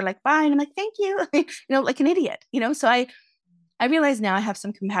 they were like, "Bye," and I'm like, "Thank you," like an idiot, So I realize now I have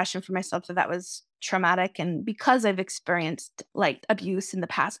some compassion for myself that was traumatic, and because I've experienced, like, abuse in the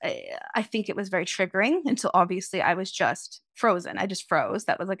past, I think it was very triggering, and so obviously I was just frozen, I just froze,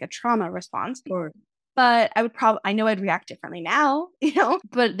 that was like a trauma response. Or But I know I'd react differently now,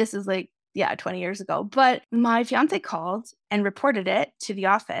 but this is like, yeah, 20 years ago. But my fiance called and reported it to the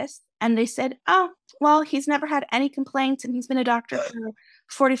office and they said, "Oh, well, he's never had any complaints and he's been a doctor for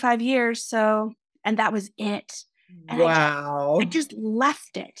 45 years, so." And that was it. And I wow. just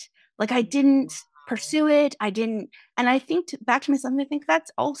left it. Like I didn't pursue it. I didn't and I think back to myself, and I think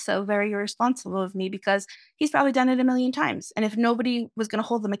that's also very irresponsible of me because he's probably done it a million times. And if nobody was going to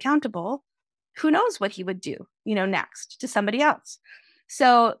hold them accountable, who knows what he would do, next to somebody else.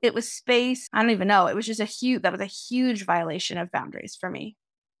 So it was space. I don't even know. It was just that was a huge violation of boundaries for me.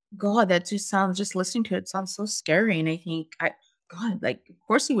 God, that just sounds just listening to it sounds so scary, and I think God, like, of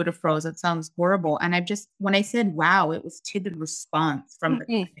course he would have froze, it sounds horrible, and I just when I said, "Wow," it was to the response from the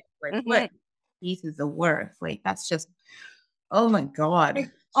Mhm. clinic, like, "What Mhm. pieces of work?" Like, that's just oh my God.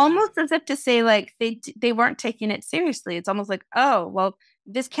 almost as if to say like they weren't taking it seriously. It's almost like, oh, well,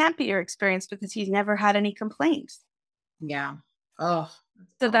 this can't be your experience because he's never had any complaints. Yeah. Oh,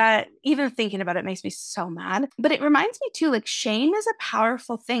 that's So awful. that even thinking about it makes me so mad. But it reminds me too, like shame is a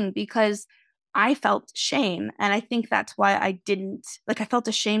powerful thing because I felt shame. And I think that's why I didn't, like, I felt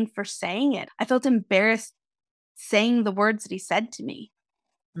ashamed for saying it. I felt embarrassed saying the words that he said to me.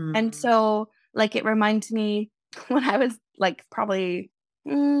 And Mm. so, like, it reminds me when I was like probably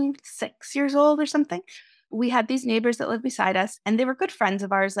 6 years old or something. We had these neighbors that lived beside us, and they were good friends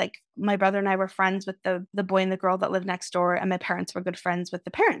of ours. Like my brother and I were friends with the boy and the girl that lived next door, and my parents were good friends with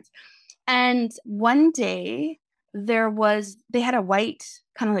the parents. And one day they had a white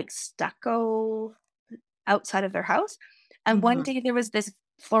kind of like stucco outside of their house. And one Mhm. day there was this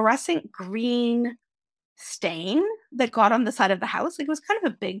fluorescent green stain that got on the side of the house. Like it was kind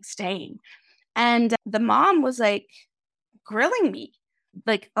of a big stain. And the mom was like grilling me.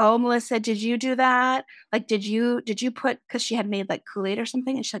 Like, oh, Melissa, did you do that? Like, did you put, because she had made like Kool-Aid or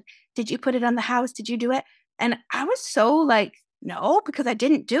something? And she's like, did you put it on the house? Did you do it? And I was so like, no, because I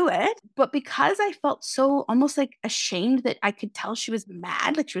didn't do it. But because I felt so almost like ashamed that I could tell she was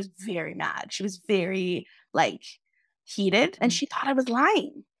mad, like she was very mad. She was very like heated and she thought I was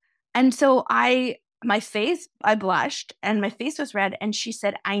lying. And so I blushed and my face was red. And she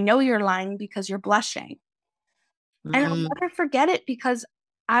said, I know you're lying because you're blushing. And I'll Mm. never forget it because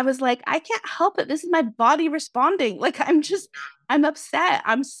I was like, I can't help it. This is my body responding. Like, I'm upset.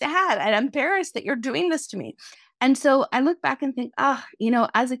 I'm sad and embarrassed that you're doing this to me. And so I look back and think,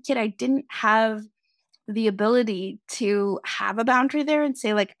 as a kid, I didn't have the ability to have a boundary there and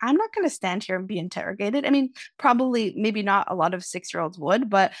say, like, I'm not going to stand here and be interrogated. I mean, probably, maybe not a lot of 6-year-olds would,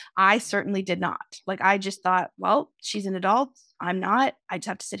 but I certainly did not. Like, I just thought, well, she's an adult. I'm not. I just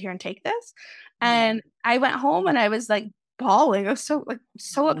have to sit here and take this. Yeah. And I went home and I was like, bawling. I was so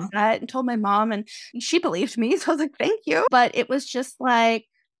Mhm. upset and told my mom, and she believed me. So I was like, thank you. But it was just like,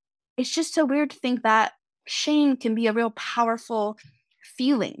 it's just so weird to think that shame can be a real powerful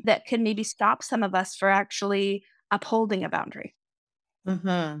feeling that can maybe stop some of us for actually upholding a boundary.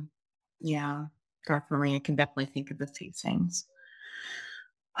 Mhm. Yeah. Definitely. I can definitely think of the same things.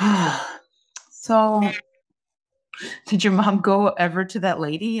 So, did your mom go ever to that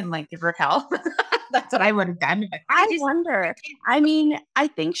lady and like give her help? That's what I would have done. Like, I I just wonder. I mean, I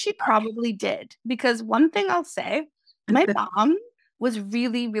think she probably did because one thing I'll say, my mom was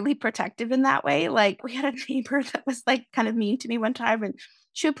really, really protective in that way. Like, we had a neighbor that was like kind of mean to me one time, and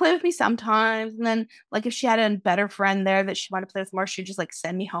she would play with me sometimes. And then, like, if she had a better friend there that she wanted to play with more, she'd just like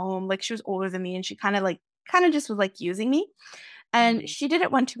send me home. Like, she was older than me, and she kind of just was like using me. And Mhm. she did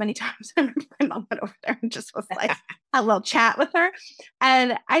it one too many times. I remember my mom went over there and just was like a little chat with her.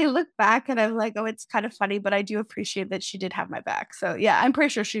 And I look back and I'm like, oh, it's kind of funny, but I do appreciate that she did have my back. So yeah, I'm pretty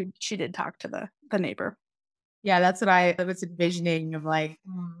sure she did talk to the neighbor. Yeah, that's what I was envisioning of like,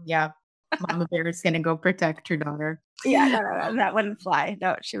 yeah, Mama Bear is gonna go protect her daughter. Yeah, no, that wouldn't fly.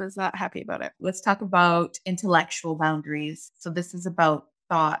 No, she was not happy about it. Let's talk about intellectual boundaries. So this is about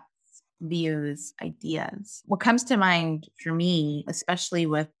thoughts, views, ideas. What comes to mind for me, especially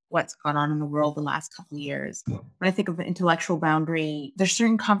with what's gone on in the world the last couple of years, when I think of an intellectual boundary, there's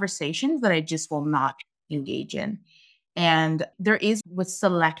certain conversations that I just will not engage in. And there is with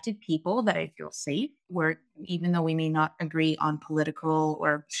selected people that I feel safe, where even though we may not agree on political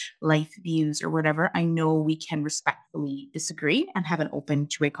or life views or whatever, I know we can respectfully disagree and have an open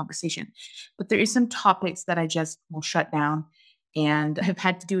two-way conversation. But there is some topics that I just will shut down. And I've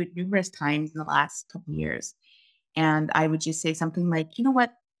had to do it numerous times in the last couple of years. And I would just say something like, you know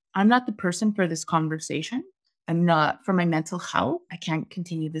what? I'm not the person for this conversation. I'm not for my mental health. I can't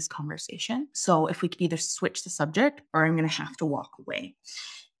continue this conversation. So if we could either switch the subject or I'm going to have to walk away.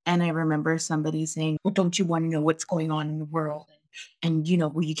 And I remember somebody saying, well, don't you want to know what's going on in the world? And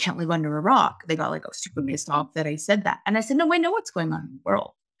well, you can't live under a rock. They got like super pissed off that I said that. And I said, no, I know what's going on in the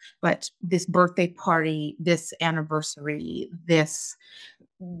world. But this birthday party, this anniversary, this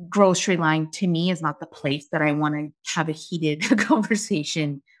grocery line to me is not the place that I want to have a heated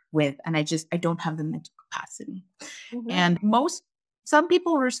conversation with. And I don't have the mental capacity. Mhm. And some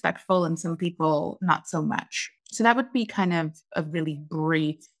people are respectful and some people not so much. So that would be kind of a really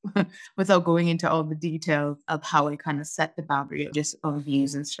brief, without going into all the details of how I kind of set the boundary of just of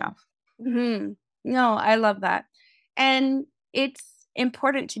views and stuff. Mhm. No, I love that. And it's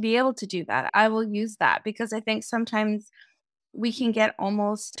important to be able to do that. I will use that because I think sometimes we can get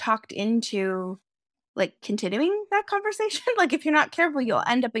almost talked into like continuing that conversation. Like if you're not careful, you'll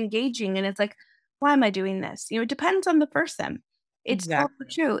end up engaging and it's like, why am I doing this? It depends on the person. It's also Exactly.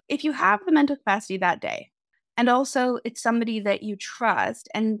 true. If you have the mental capacity that day And also, it's somebody that you trust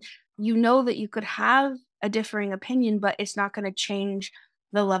and you know that you could have a differing opinion, but it's not going to change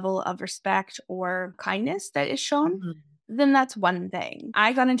the level of respect or kindness that is shown. Mhm. Then that's one thing.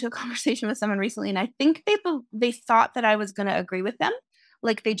 I got into a conversation with someone recently, and I think they thought that I was going to agree with them.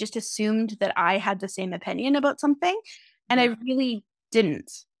 Like they just assumed that I had the same opinion about something, and I Yeah. really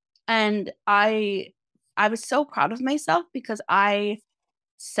didn't. And I was so proud of myself because I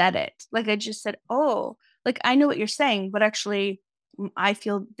said it. Like, I just said, "Oh, like, I know what you're saying, but actually, I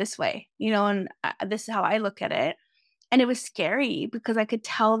feel this way, and this is how I look at it." And it was scary because I could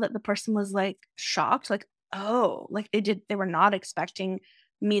tell that the person was, like, shocked, like, "Oh," like, they were not expecting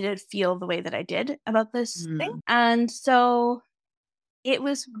me to feel the way that I did about this thing. Mm. And so it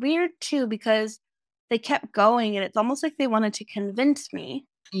was weird too because they kept going, and it's almost like they wanted to convince me.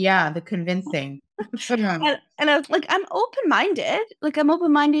 Yeah, the convincing. Yeah. And I was like, I'm open-minded. Like, I'm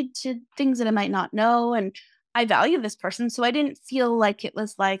open-minded to things that I might not know, and I value this person, so I didn't feel like it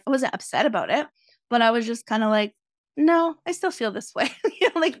was like I wasn't upset about it, but I was just kinda like, "No, I still feel this way."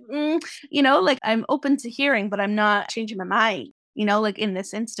 Like, I'm open to hearing, but I'm not changing my mind. Like, in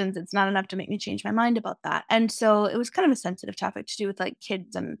this instance, it's not enough to make me change my mind about that. And so it was kind of a sensitive topic to do with, like,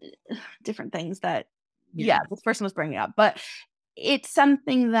 kids and different things that, yeah, Yeah. this person was bringing up, but it's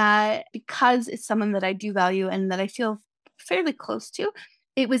something that because it's someone that I do value and that I feel fairly close to,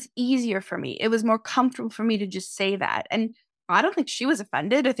 it was easier for me. It was more comfortable for me to just say that. And I don't think she was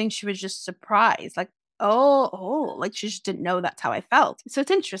offended. I think she was just surprised, like, oh, like she just didn't know that's how I felt. So it's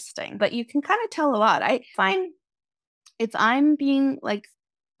interesting, but you can kind of tell a lot. I find if I'm being like,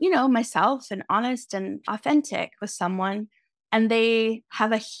 myself and honest and authentic with someone and they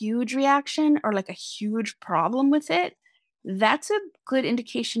have a huge reaction or like a huge problem with it, that's a good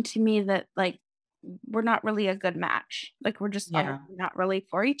indication to me that like we're not really a good match. Like we're just Yeah. honestly not really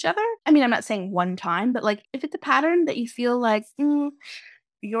for each other. I mean, I'm not saying one time, but like if it's a pattern that you feel like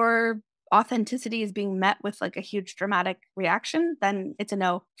your authenticity is being met with like a huge dramatic reaction, then it's a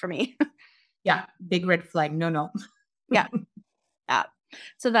no for me. Yeah. Big red flag. No, no. Yeah. Yeah.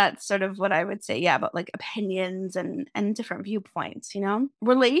 So that's sort of what I would say, yeah, about like opinions and different viewpoints.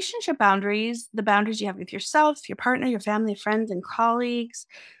 Relationship boundaries, the boundaries you have with yourself, your partner, your family, friends, and colleagues.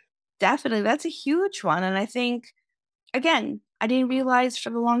 Definitely, that's a huge one. And I think again, I didn't realize for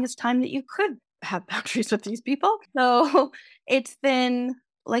the longest time that you could have boundaries with these people. So it's been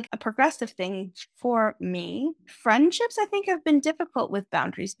like a progressive thing for me. Friendships, I think, have been difficult with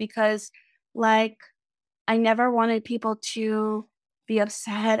boundaries because like I never wanted people to be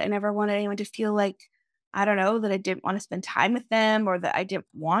upset. I never wanted anyone to feel like, I don't know, that I didn't want to spend time with them or that I didn't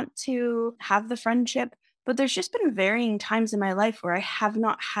want to have the friendship. But there's just been varying times in my life where I have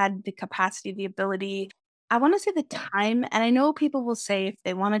not had the capacity, the ability. I want to say the time. And I know people will say if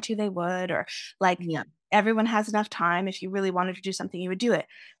they wanted to, they would, or like Yeah. everyone has enough time. If you really wanted to do something, you would do it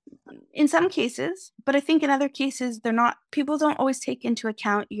in some cases, but I think in other cases, they're not people don't always take into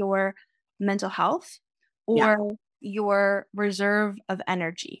account your mental health Yeah. or your reserve of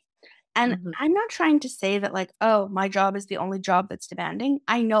energy. And Mhm. I'm not trying to say that like, oh, my job is the only job that's demanding.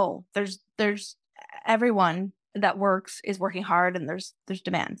 I know there's everyone that works is working hard and there's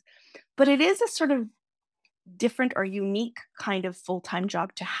demands. But it is a sort of different or unique kind of full-time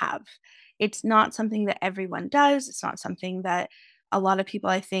job to have. It's not something that everyone does. It's not something that a lot of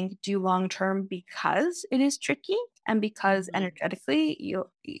people I think do long term because it is tricky and because Mhm. energetically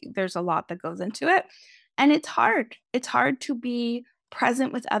there's a lot that goes into it. And it's hard. It's hard to be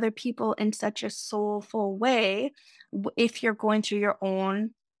present with other people in such a soulful way if you're going through your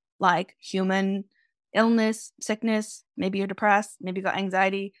own like human illness, sickness, maybe you're depressed, maybe you got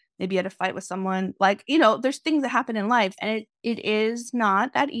anxiety, maybe you had a fight with someone. Like, there's things that happen in life, and it is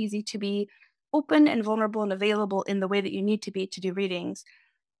not that easy to be open and vulnerable and available in the way that you need to be to do readings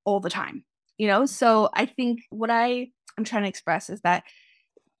all the time. So I think what I'm trying to express is that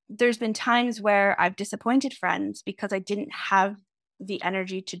there's been times where I've disappointed friends because I didn't have the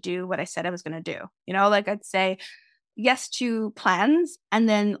energy to do what I said I was going to do. Like I'd say yes to plans, and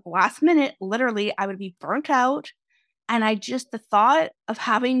then last minute, literally, I would be burnt out and the thought of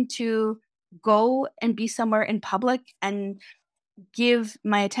having to go and be somewhere in public and give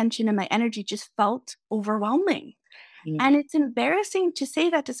my attention and my energy just felt overwhelming. Yeah. And it's embarrassing to say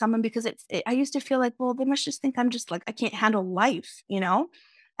that to someone because I used to feel like, well, they must just think I'm just like, I can't handle life.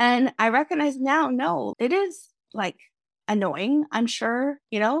 And I recognize now, no, it is like annoying, I'm sure,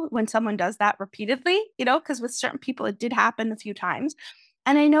 when someone does that repeatedly, because with certain people, it did happen a few times.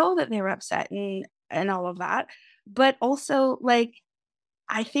 And I know that they were upset and all of that. But also, like,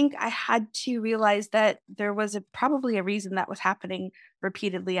 I think I had to realize that there was probably a reason that was happening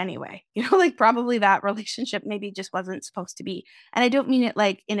repeatedly anyway. Like probably that relationship maybe just wasn't supposed to be. And I don't mean it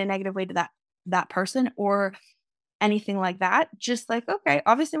like in a negative way to that person or anything like that. Just like, okay,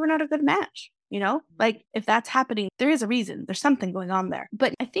 obviously we're not a good match. Like if that's happening, there is a reason. There's something going on there.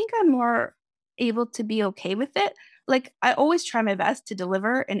 But I think I'm more able to be okay with it. Like I always try my best to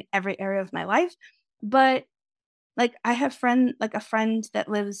deliver in every area of my life, but like, I have a friend that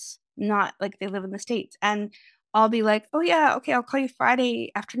lives not like, they live in the States, and I'll be like, "Oh, yeah, okay, I'll call you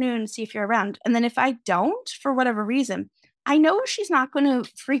Friday afternoon, see if you're around." And then if I don't, for whatever reason, I know she's not gonna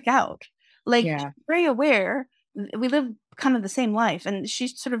freak out. Like, Yeah. she's very aware. We live kind of the same life, and she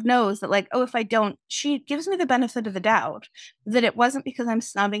sort of knows that, like, oh, if I don't, she gives me the benefit of the doubt that it wasn't because I'm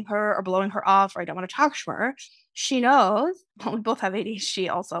snubbing her or blowing her off or I don't wanna talk to her. She knows, well, we both have ADHD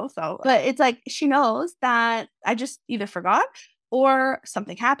also, so but it's like she knows that I just either forgot or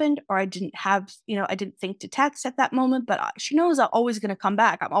something happened or I didn't have, I didn't think to text at that moment, but she knows I'm always going to come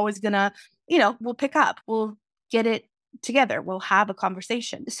back. I'm always going to, we'll pick up. We'll get it together. We'll have a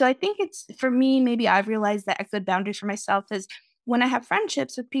conversation. So I think it's for me, maybe I've realized that a good boundary for myself is when I have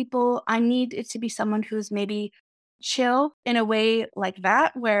friendships with people, I need it to be someone who's maybe chill in a way like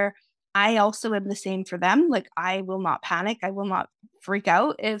that, where I also am the same for them. Like, I will not panic. I will not freak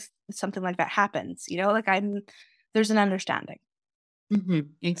out if something like that happens, like there's an understanding.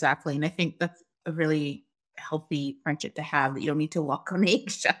 Exactly. And I think that's a really healthy friendship to have that you don't need to walk on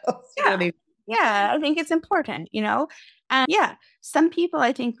eggshells. You know Yeah. what I mean? Yeah. I think it's important. And yeah, some people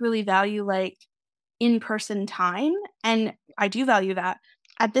I think really value like in person time. And I do value that.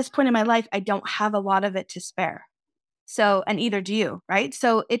 At this point in my life, I don't have a lot of it to spare. So, and either do you, right?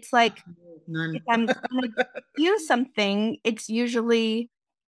 So it's like, if None. I'm gonna do something, it's usually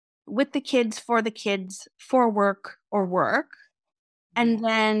with the kids, for work or work. Yeah. And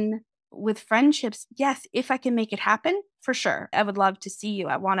then with friendships, yes, if I can make it happen, for sure. I would love to see you.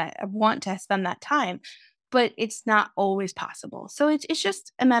 I want to spend that time, but it's not always possible. So it's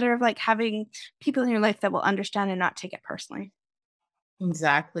just a matter of like having people in your life that will understand and not take it personally.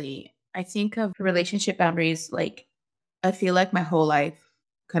 Exactly. I think of relationship boundaries like I feel like my whole life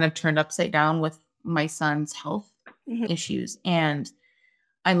kind of turned upside down with my son's health Mhm, issues. And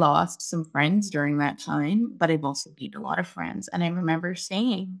I lost some friends during that time, but I've also gained a lot of friends. And I remember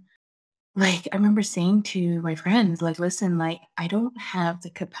saying to my friends, like, listen, like, I don't have the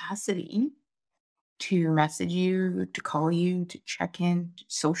capacity to message you, to call you, to check in, to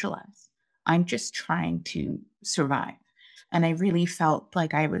socialize. I'm just trying to survive. And I really felt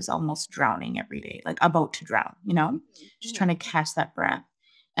like I was almost drowning every day, like about to drown, just mhm, trying to catch that breath.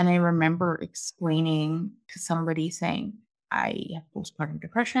 And I remember explaining to somebody saying, I have postpartum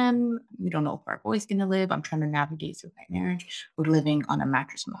depression. We don't know if our boy's going to live. I'm trying to navigate through my marriage. We're living on a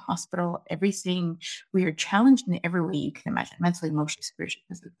mattress in the hospital. Everything, we are challenged in every way you can imagine mentally, emotionally, spiritually,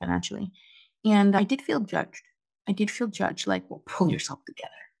 physically, financially. And I did feel judged. I did feel judged, like, well, pull yourself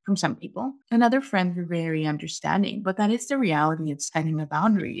together from some people. And other friends were very understanding. But that is the reality of setting a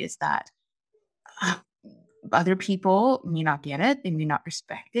boundary is that uh, other people may not get it, they may not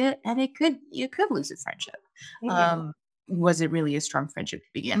respect it, and you could lose a friendship. mhm, Um, was it really a strong friendship to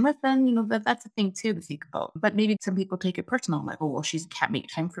begin with? Then, that's a thing too to think about. But maybe some people take it personal, like, oh, well, she can't make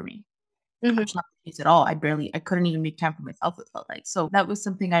time for me. mhm, That's not the case at all. I couldn't even make time for myself, it felt like. So that was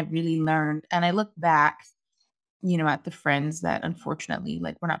something I really learned. And I look back, at the friends that unfortunately,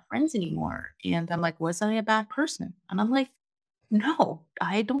 like, we're not friends anymore. And I'm like, was I a bad person? And I'm like, no,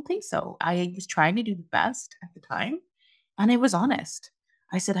 I don't think so. I was trying to do the best at the time. And I was honest.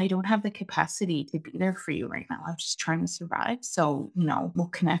 I said, I don't have the capacity to be there for you right now. I'm just trying to survive. So, we'll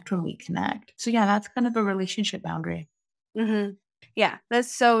connect when we connect. So, yeah, that's kind of a relationship boundary. mhm. Yeah,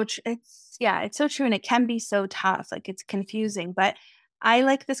 that's so it's so true, and it can be so tough, like, it's confusing, but I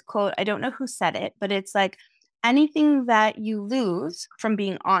like this quote, I don't know who said it, but it's like, "Anything that you lose from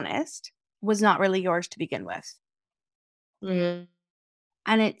being honest was not really yours to begin with." Mhm.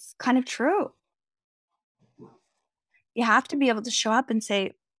 And it's kind of true. You have to be able to show up and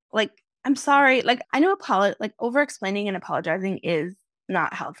say, like, "I'm sorry." Like, I know over explaining and apologizing is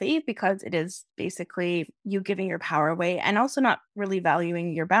not healthy because it is basically you giving your power away and also not really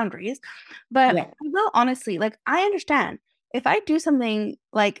valuing your boundaries. But Yeah. I will honestly, like, I understand if I do something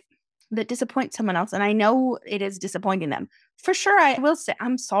like that disappoints someone else and I know it is disappointing them, for sure I will say,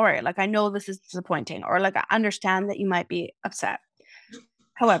 "I'm sorry. Like, I know this is disappointing," or like, "I understand that you might be upset.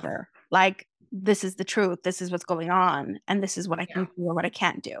 However, like, this is the truth, this is what's going on, and this is what I can do or what I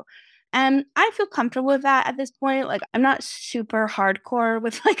can't do." And I feel comfortable with that at this point. Like I'm not super hardcore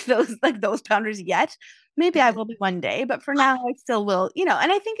with like those boundaries yet. Maybe I will be one day, but for now I still will, and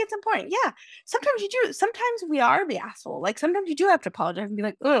I think it's important. Yeah. Sometimes you do, sometimes we are the asshole. Like sometimes you do have to apologize and be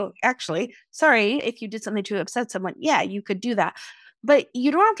like, oh, actually, sorry if you did something to upset someone. Yeah, you could do that. But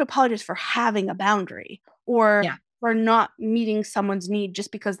you don't have to apologize for having a boundary or Yeah. for not meeting someone's need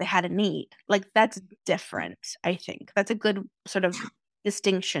just because they had a need. Like that's different, I think. That's a good sort of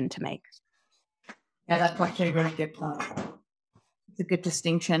distinction to make. Yeah, that's actually a really good point. It's a good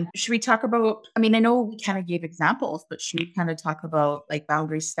distinction. Should we talk about, I mean, I know we kind of gave examples, but should we kind of talk about like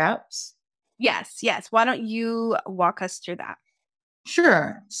boundary steps? Yes, yes. Why don't you walk us through that?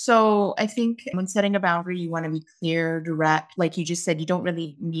 Sure. So I think when setting a boundary, you want to be clear, direct. Like you just said, you don't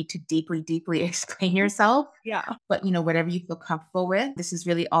really need to deeply explain yourself, Yeah. but whatever you feel comfortable with. This is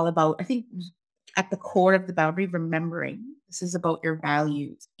really all about, I think, at the core of the boundary, remembering this is about your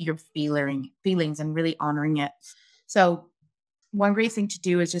values, your feelings, and really honoring it. So one great thing to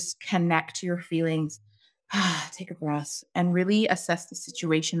do is just connect to your feelings, take a breath, and really assess the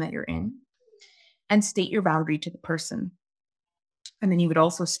situation that you're in and state your boundary to the person. And then you would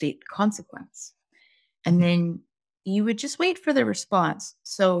also state the consequence. And then you would just wait for the response.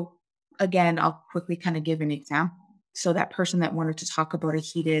 So, again, I'll quickly kind of give an example. So, that person that wanted to talk about a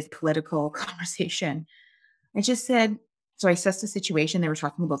heated political conversation, I just said, so I assessed the situation. They were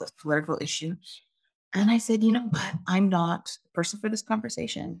talking about this political issue. And I said, you know what? I'm not the person for this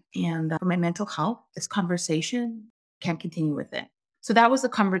conversation. And for my mental health, this conversation can't continue with it. So that was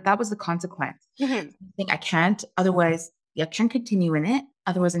that was the consequence. Mhm. I think I can't. Otherwise, I can't continue in it.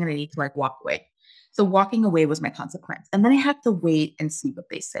 Otherwise, I'm going to need to walk away. So walking away was my consequence. And then I have to wait and see what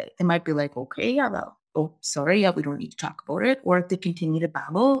they say. They might be like, okay, yeah, well, oh, sorry, yeah, we don't need to talk about it. Or if they continue to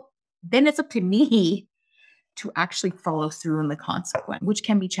babble, then it's up to me to actually follow through on the consequence, which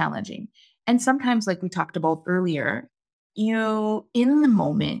can be challenging. And sometimes, like we talked about earlier, in the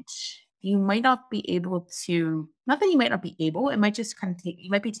moment, you might not be able to, not that you might not be able, it might just kind of you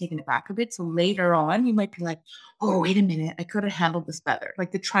might be taken aback a bit. So later on, you might be like, oh, wait a minute, I could have handled this better.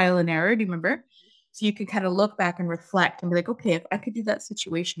 Like the trial and error, do you remember? So you can kind of look back and reflect and be like, okay, if I could do that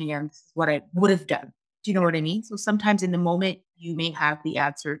situation again, this is what I would have done. Do you know what I mean? So sometimes in the moment, you may have the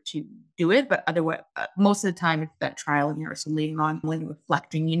answer to do it, but otherwise, most of the time, it's that trial and error. So later on, when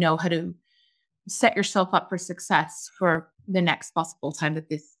reflecting, you know how to set yourself up for success for the next possible time that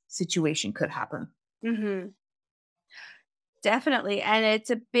this situation could happen. Mhm. Definitely. And it's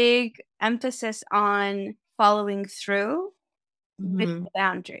a big emphasis on following through with Mm-hmm. the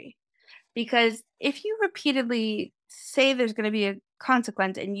boundary. Because if you repeatedly say there's going to be a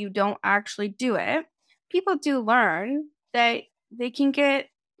consequence and you don't actually do it, people do learn that they can get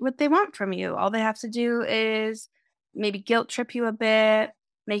what they want from you. All they have to do is maybe guilt trip you a bit,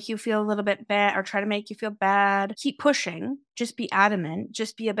 make you feel a little bit bad, or try to make you feel bad. Keep pushing, just be adamant,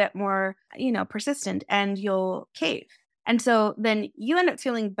 just be a bit more, persistent, and you'll cave. And so then you end up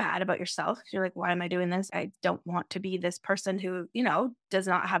feeling bad about yourself. You're like, why am I doing this? I don't want to be this person who, does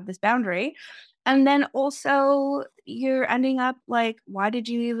not have this boundary. And then also you're ending up like, why did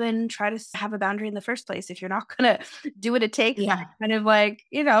you even try to have a boundary in the first place if you're not going to do what it takes to Yeah. kind of like,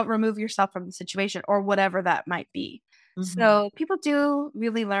 remove yourself from the situation or whatever that might be. Mm-hmm. So people do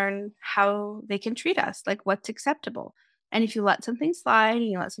really learn how they can treat us, like what's acceptable. And if you let something slide and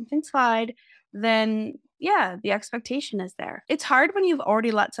you let something slide, then yeah, the expectation is there. It's hard when you've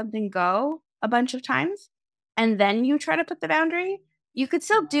already let something go a bunch of times and then you try to put the boundary. You could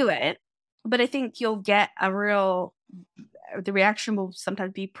still do it, but I think you'll get the reaction will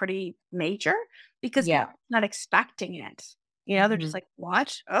sometimes be pretty major because Yeah. people are not expecting it. They're just Mm-hmm. like,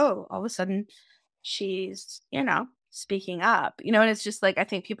 what? Oh, all of a sudden she's, speaking up, and it's just like, I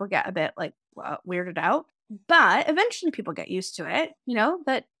think people get a bit like weirded out, but eventually people get used to it,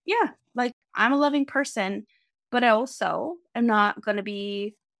 that, yeah, like I'm a loving person, but I also am not going to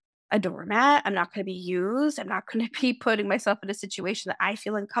be a doormat. I'm not going to be used. I'm not going to be putting myself in a situation that I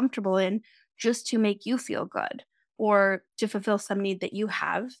feel uncomfortable in just to make you feel good or to fulfill some need that you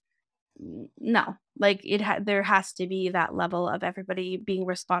have. No, like there has to be that level of everybody being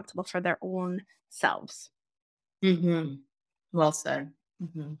responsible for their own selves. Mm-hmm. Well said.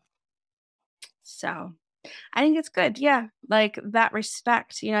 Mm-hmm. So I think it's good. Yeah. Like that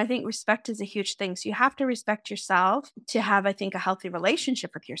respect, I think respect is a huge thing. So you have to respect yourself to have, I think, a healthy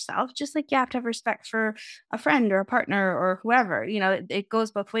relationship with yourself, just like you have to have respect for a friend or a partner or whoever. It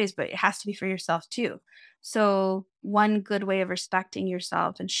goes both ways, but it has to be for yourself too. So one good way of respecting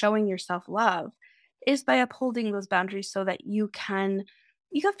yourself and showing yourself love is by upholding those boundaries so that you can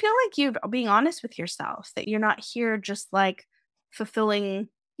feel like you're being honest with yourself, that you're not here just like fulfilling,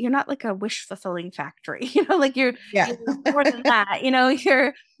 you're not like a wish fulfilling factory, like Yeah. you're more than that,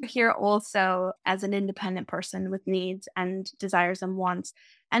 you're here also as an independent person with needs and desires and wants,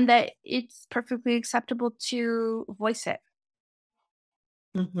 and that it's perfectly acceptable to voice it.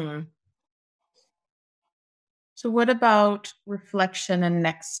 Hmm. So what about reflection and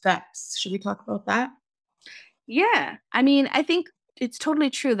next steps? Should we talk about that? Yeah. I mean, I think it's totally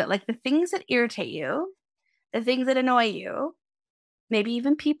true that like the things that irritate you, the things that annoy you, maybe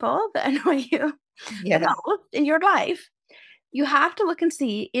even people that annoy you the Yes. most in your life, you have to look and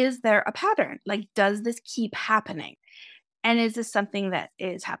see, is there a pattern? Like, does this keep happening? And is this something that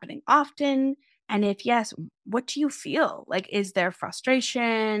is happening often? And if yes, what do you feel? Like, is there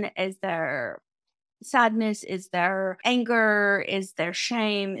frustration? Is there sadness? Is there anger? Is there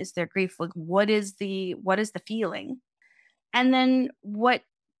shame? Is there grief? Like, what is the feeling? And then what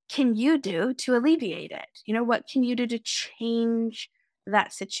can you do to alleviate it? What can you do to change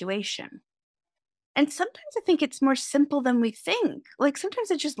that situation? And sometimes I think it's more simple than we think. Like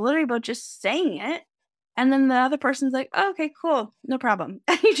sometimes it's just literally about just saying it. And then the other person's like, oh, okay, cool, no problem.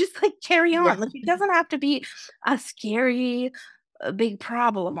 And you just like carry Yeah. on. Like it doesn't have to be a scary, big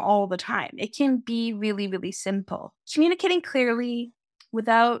problem all the time. It can be really, really simple. Communicating clearly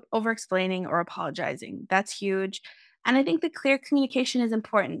without over explaining or apologizing. That's huge. And I think the clear communication is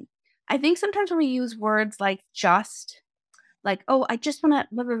important. I think sometimes when we use words like, "Oh, I just wanna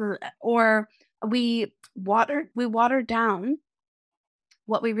blah, blah, blah," or we water down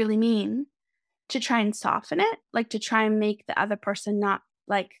what we really mean to try and soften it, like, to try and make the other person not,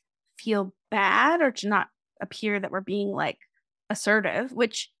 like, feel bad or to not appear that we're being, like, assertive,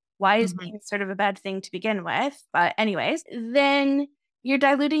 which why is Mhm. being sort of a bad thing to begin with? But anyways, then you're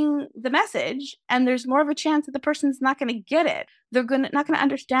diluting the message, and there's more of a chance that the person's not gonna get it. They're gonna not gonna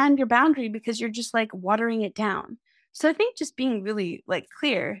understand your boundary because you're just, like, watering it down. So I think just being really, like,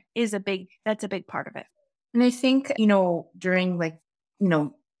 clear is a big part of it. And I think, during you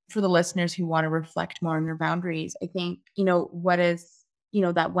know, for the listeners who want to reflect more on their boundaries, I think, what is,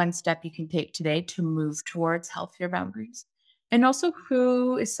 that one step you can take today to move towards healthier boundaries? And also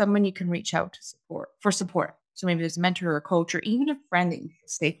who is someone you can reach out to for support. So maybe there's a mentor or a coach or even a friend that you can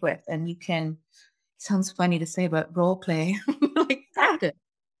stay with and you can, sounds funny to say, but role play, like Yeah. practice,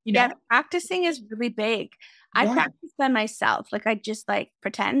 you Yeah, know? the practicing is really big. I Yeah. practice by myself, like, I just, like,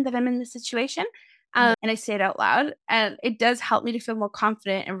 pretend that I'm in the situation, Yeah. and I say it out loud, and it does help me to feel more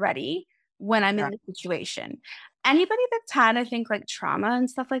confident and ready when I'm in Yeah. the situation. Anybody that's had, I think, like, trauma and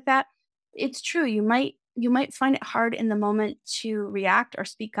stuff like that, it's true, you might find it hard in the moment to react or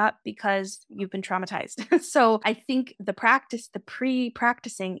speak up because you've been traumatized. So, I think the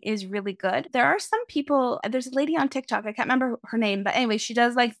pre-practicing is really good. There are some people there's a lady on TikTok, I can't remember her name, but anyway, she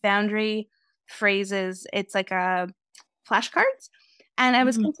does, like, boundary phrases. It's like a flashcards, and I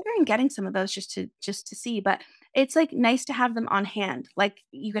was Mhm. considering getting some of those just to see, but it's, like, nice to have them on hand. Like,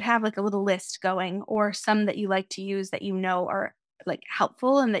 you could have, like, a little list going or some that you like to use that are, like,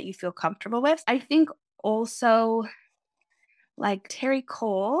 helpful and that you feel comfortable with. I think also, like, Terry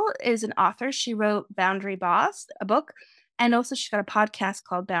Cole is an author. She wrote Boundary Boss, a book, and also she's got a podcast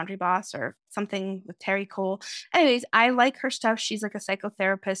called Boundary Boss or something with Terry Cole. Anyways, I like her stuff. She's like a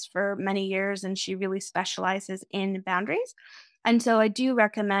psychotherapist for many years, and she really specializes in boundaries. And so I do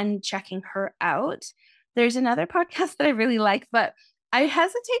recommend checking her out. There's another podcast that I really like, but I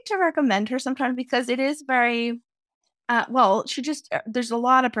hesitate to recommend her sometimes because it is very well, she just there's a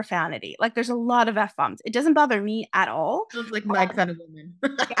lot of profanity, like, there's a lot of F-bombs. It doesn't bother me at all. Sounds like my kind of woman.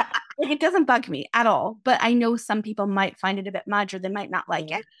 Yeah, like, it doesn't bug me at all, but I know some people might find it a bit much or they might not like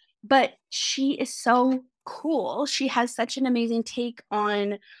Yeah. it, but she is so cool. She has such an amazing take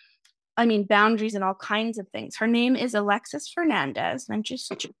on, I mean, boundaries and all kinds of things. Her name is Alexis Fernandez, and I'm just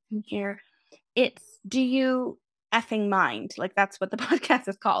checking here. It's "Do You Effing Mind?" Like, that's what the podcast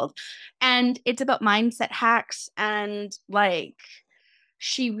is called, and it's about mindset hacks and, like,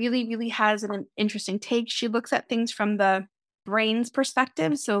 she really, really has an interesting take. She looks at things from the brain's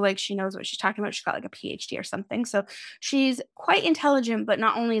perspective. So, like, she knows what she's talking about. She's got like a PhD or something. So, she's quite intelligent. But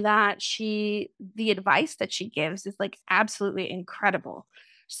not only that, the advice that she gives is like absolutely incredible.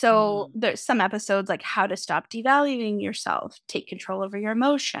 So, Mm. there's some episodes like how to stop devaluing yourself, take control over your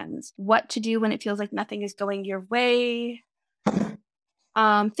emotions, what to do when it feels like nothing is going your way,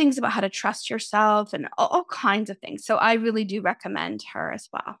 things about how to trust yourself and all kinds of things. So I really do recommend her as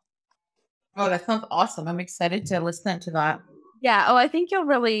well. Oh, that sounds awesome. I'm excited to listen to that. Yeah. Oh, I think you'll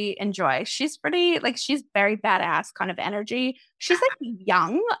really enjoy. She's very badass kind of energy. She's like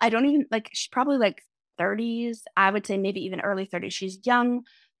young. I don't even like, she's probably like 30s. I would say maybe even early 30s. She's young,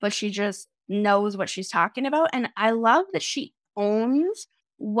 but she just knows what she's talking about. And I love that she owns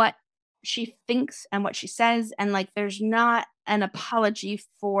what she thinks and what she says. And like, there's not an apology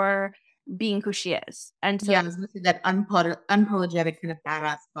for being who she is. And so Yeah, I was gonna say that unapologetic kind of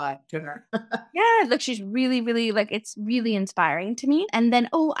badass vibe to her. yeah, look, she's really, really like it's really inspiring to me. And then,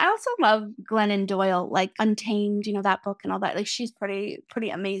 oh, I also love Glennon Doyle, like Untamed, that book and all that. Like she's pretty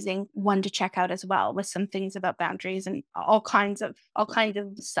amazing one to check out as well, with some things about boundaries and all kinds of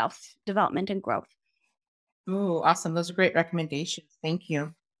self development and growth. Oh, awesome. Those are great recommendations. Thank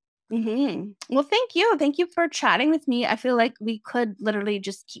you. Well, thank you. Thank you for chatting with me. I feel like we could literally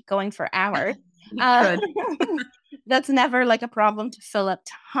just keep going for hours. We Uh, could. that's never like a problem to fill up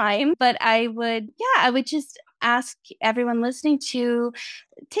time. But I would just ask everyone listening to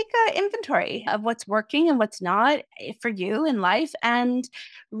take an inventory of what's working and what's not for you in life and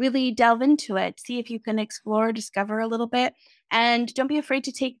really delve into it. See if you can explore, discover a little bit. And don't be afraid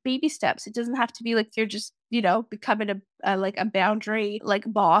to take baby steps. It doesn't have to be like you're just, becoming a boundary like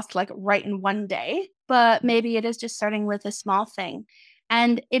boss like right in one day, but maybe it is just starting with a small thing.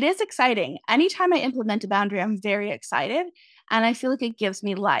 And it is exciting. Anytime I implement a boundary, I'm very excited. And I feel like it gives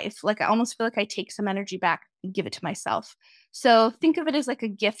me life. Like I almost feel like I take some energy back and give it to myself. So think of it as like a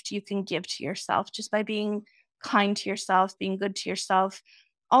gift you can give to yourself just by being kind to yourself, being good to yourself.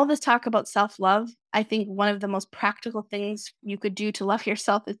 All this talk about self love, I think one of the most practical things you could do to love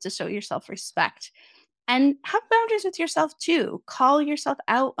yourself is to show yourself respect and have boundaries with yourself too. Call yourself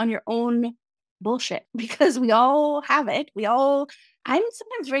out on your own bullshit because we all have it. I'm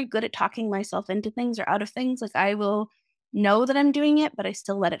sometimes very good at talking myself into things or out of things. Like I will know that I'm doing it, but I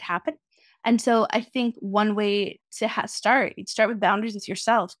still let it happen. And so I think one way to start with boundaries with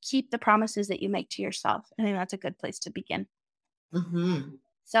yourself. Keep the promises that you make to yourself. I think that's a good place to begin. Hmm.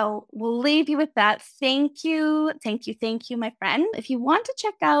 So we'll leave you with that. Thank you. Thank you. Thank you, my friend. If you want to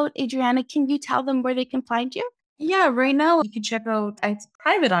check out Adriana, can you tell them where they can find you? Yeah, right now you can check out it's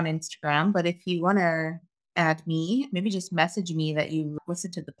private on Instagram, but if you want to add me, maybe just message me that you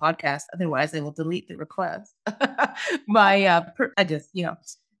listen to the podcast. Otherwise, I will delete the request. I just,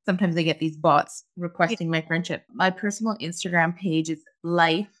 sometimes I get these bots Yeah. requesting my friendship. My personal Instagram page is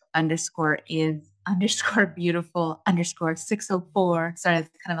life_is_beautiful_604. Sorry, it's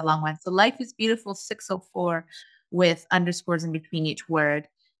kind of a long one. So life is beautiful 604 with underscores in between each word.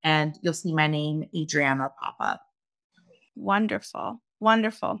 And you'll see my name, Adriana, pop up. Wonderful.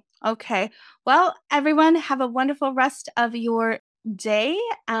 Wonderful. Okay. Well, everyone, have a wonderful rest of your day.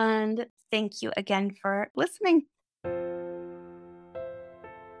 And thank you again for listening.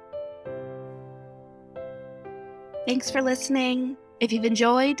 Thanks for listening. If you've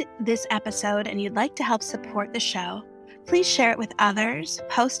enjoyed this episode and you'd like to help support the show, please share it with others,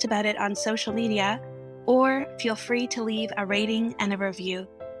 post about it on social media, or feel free to leave a rating and a review.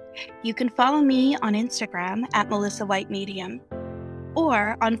 You can follow me on Instagram at Melissa White Medium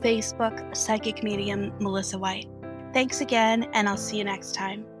or on Facebook, Psychic Medium Melissa White. Thanks again, and I'll see you next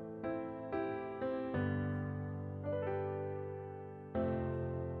time.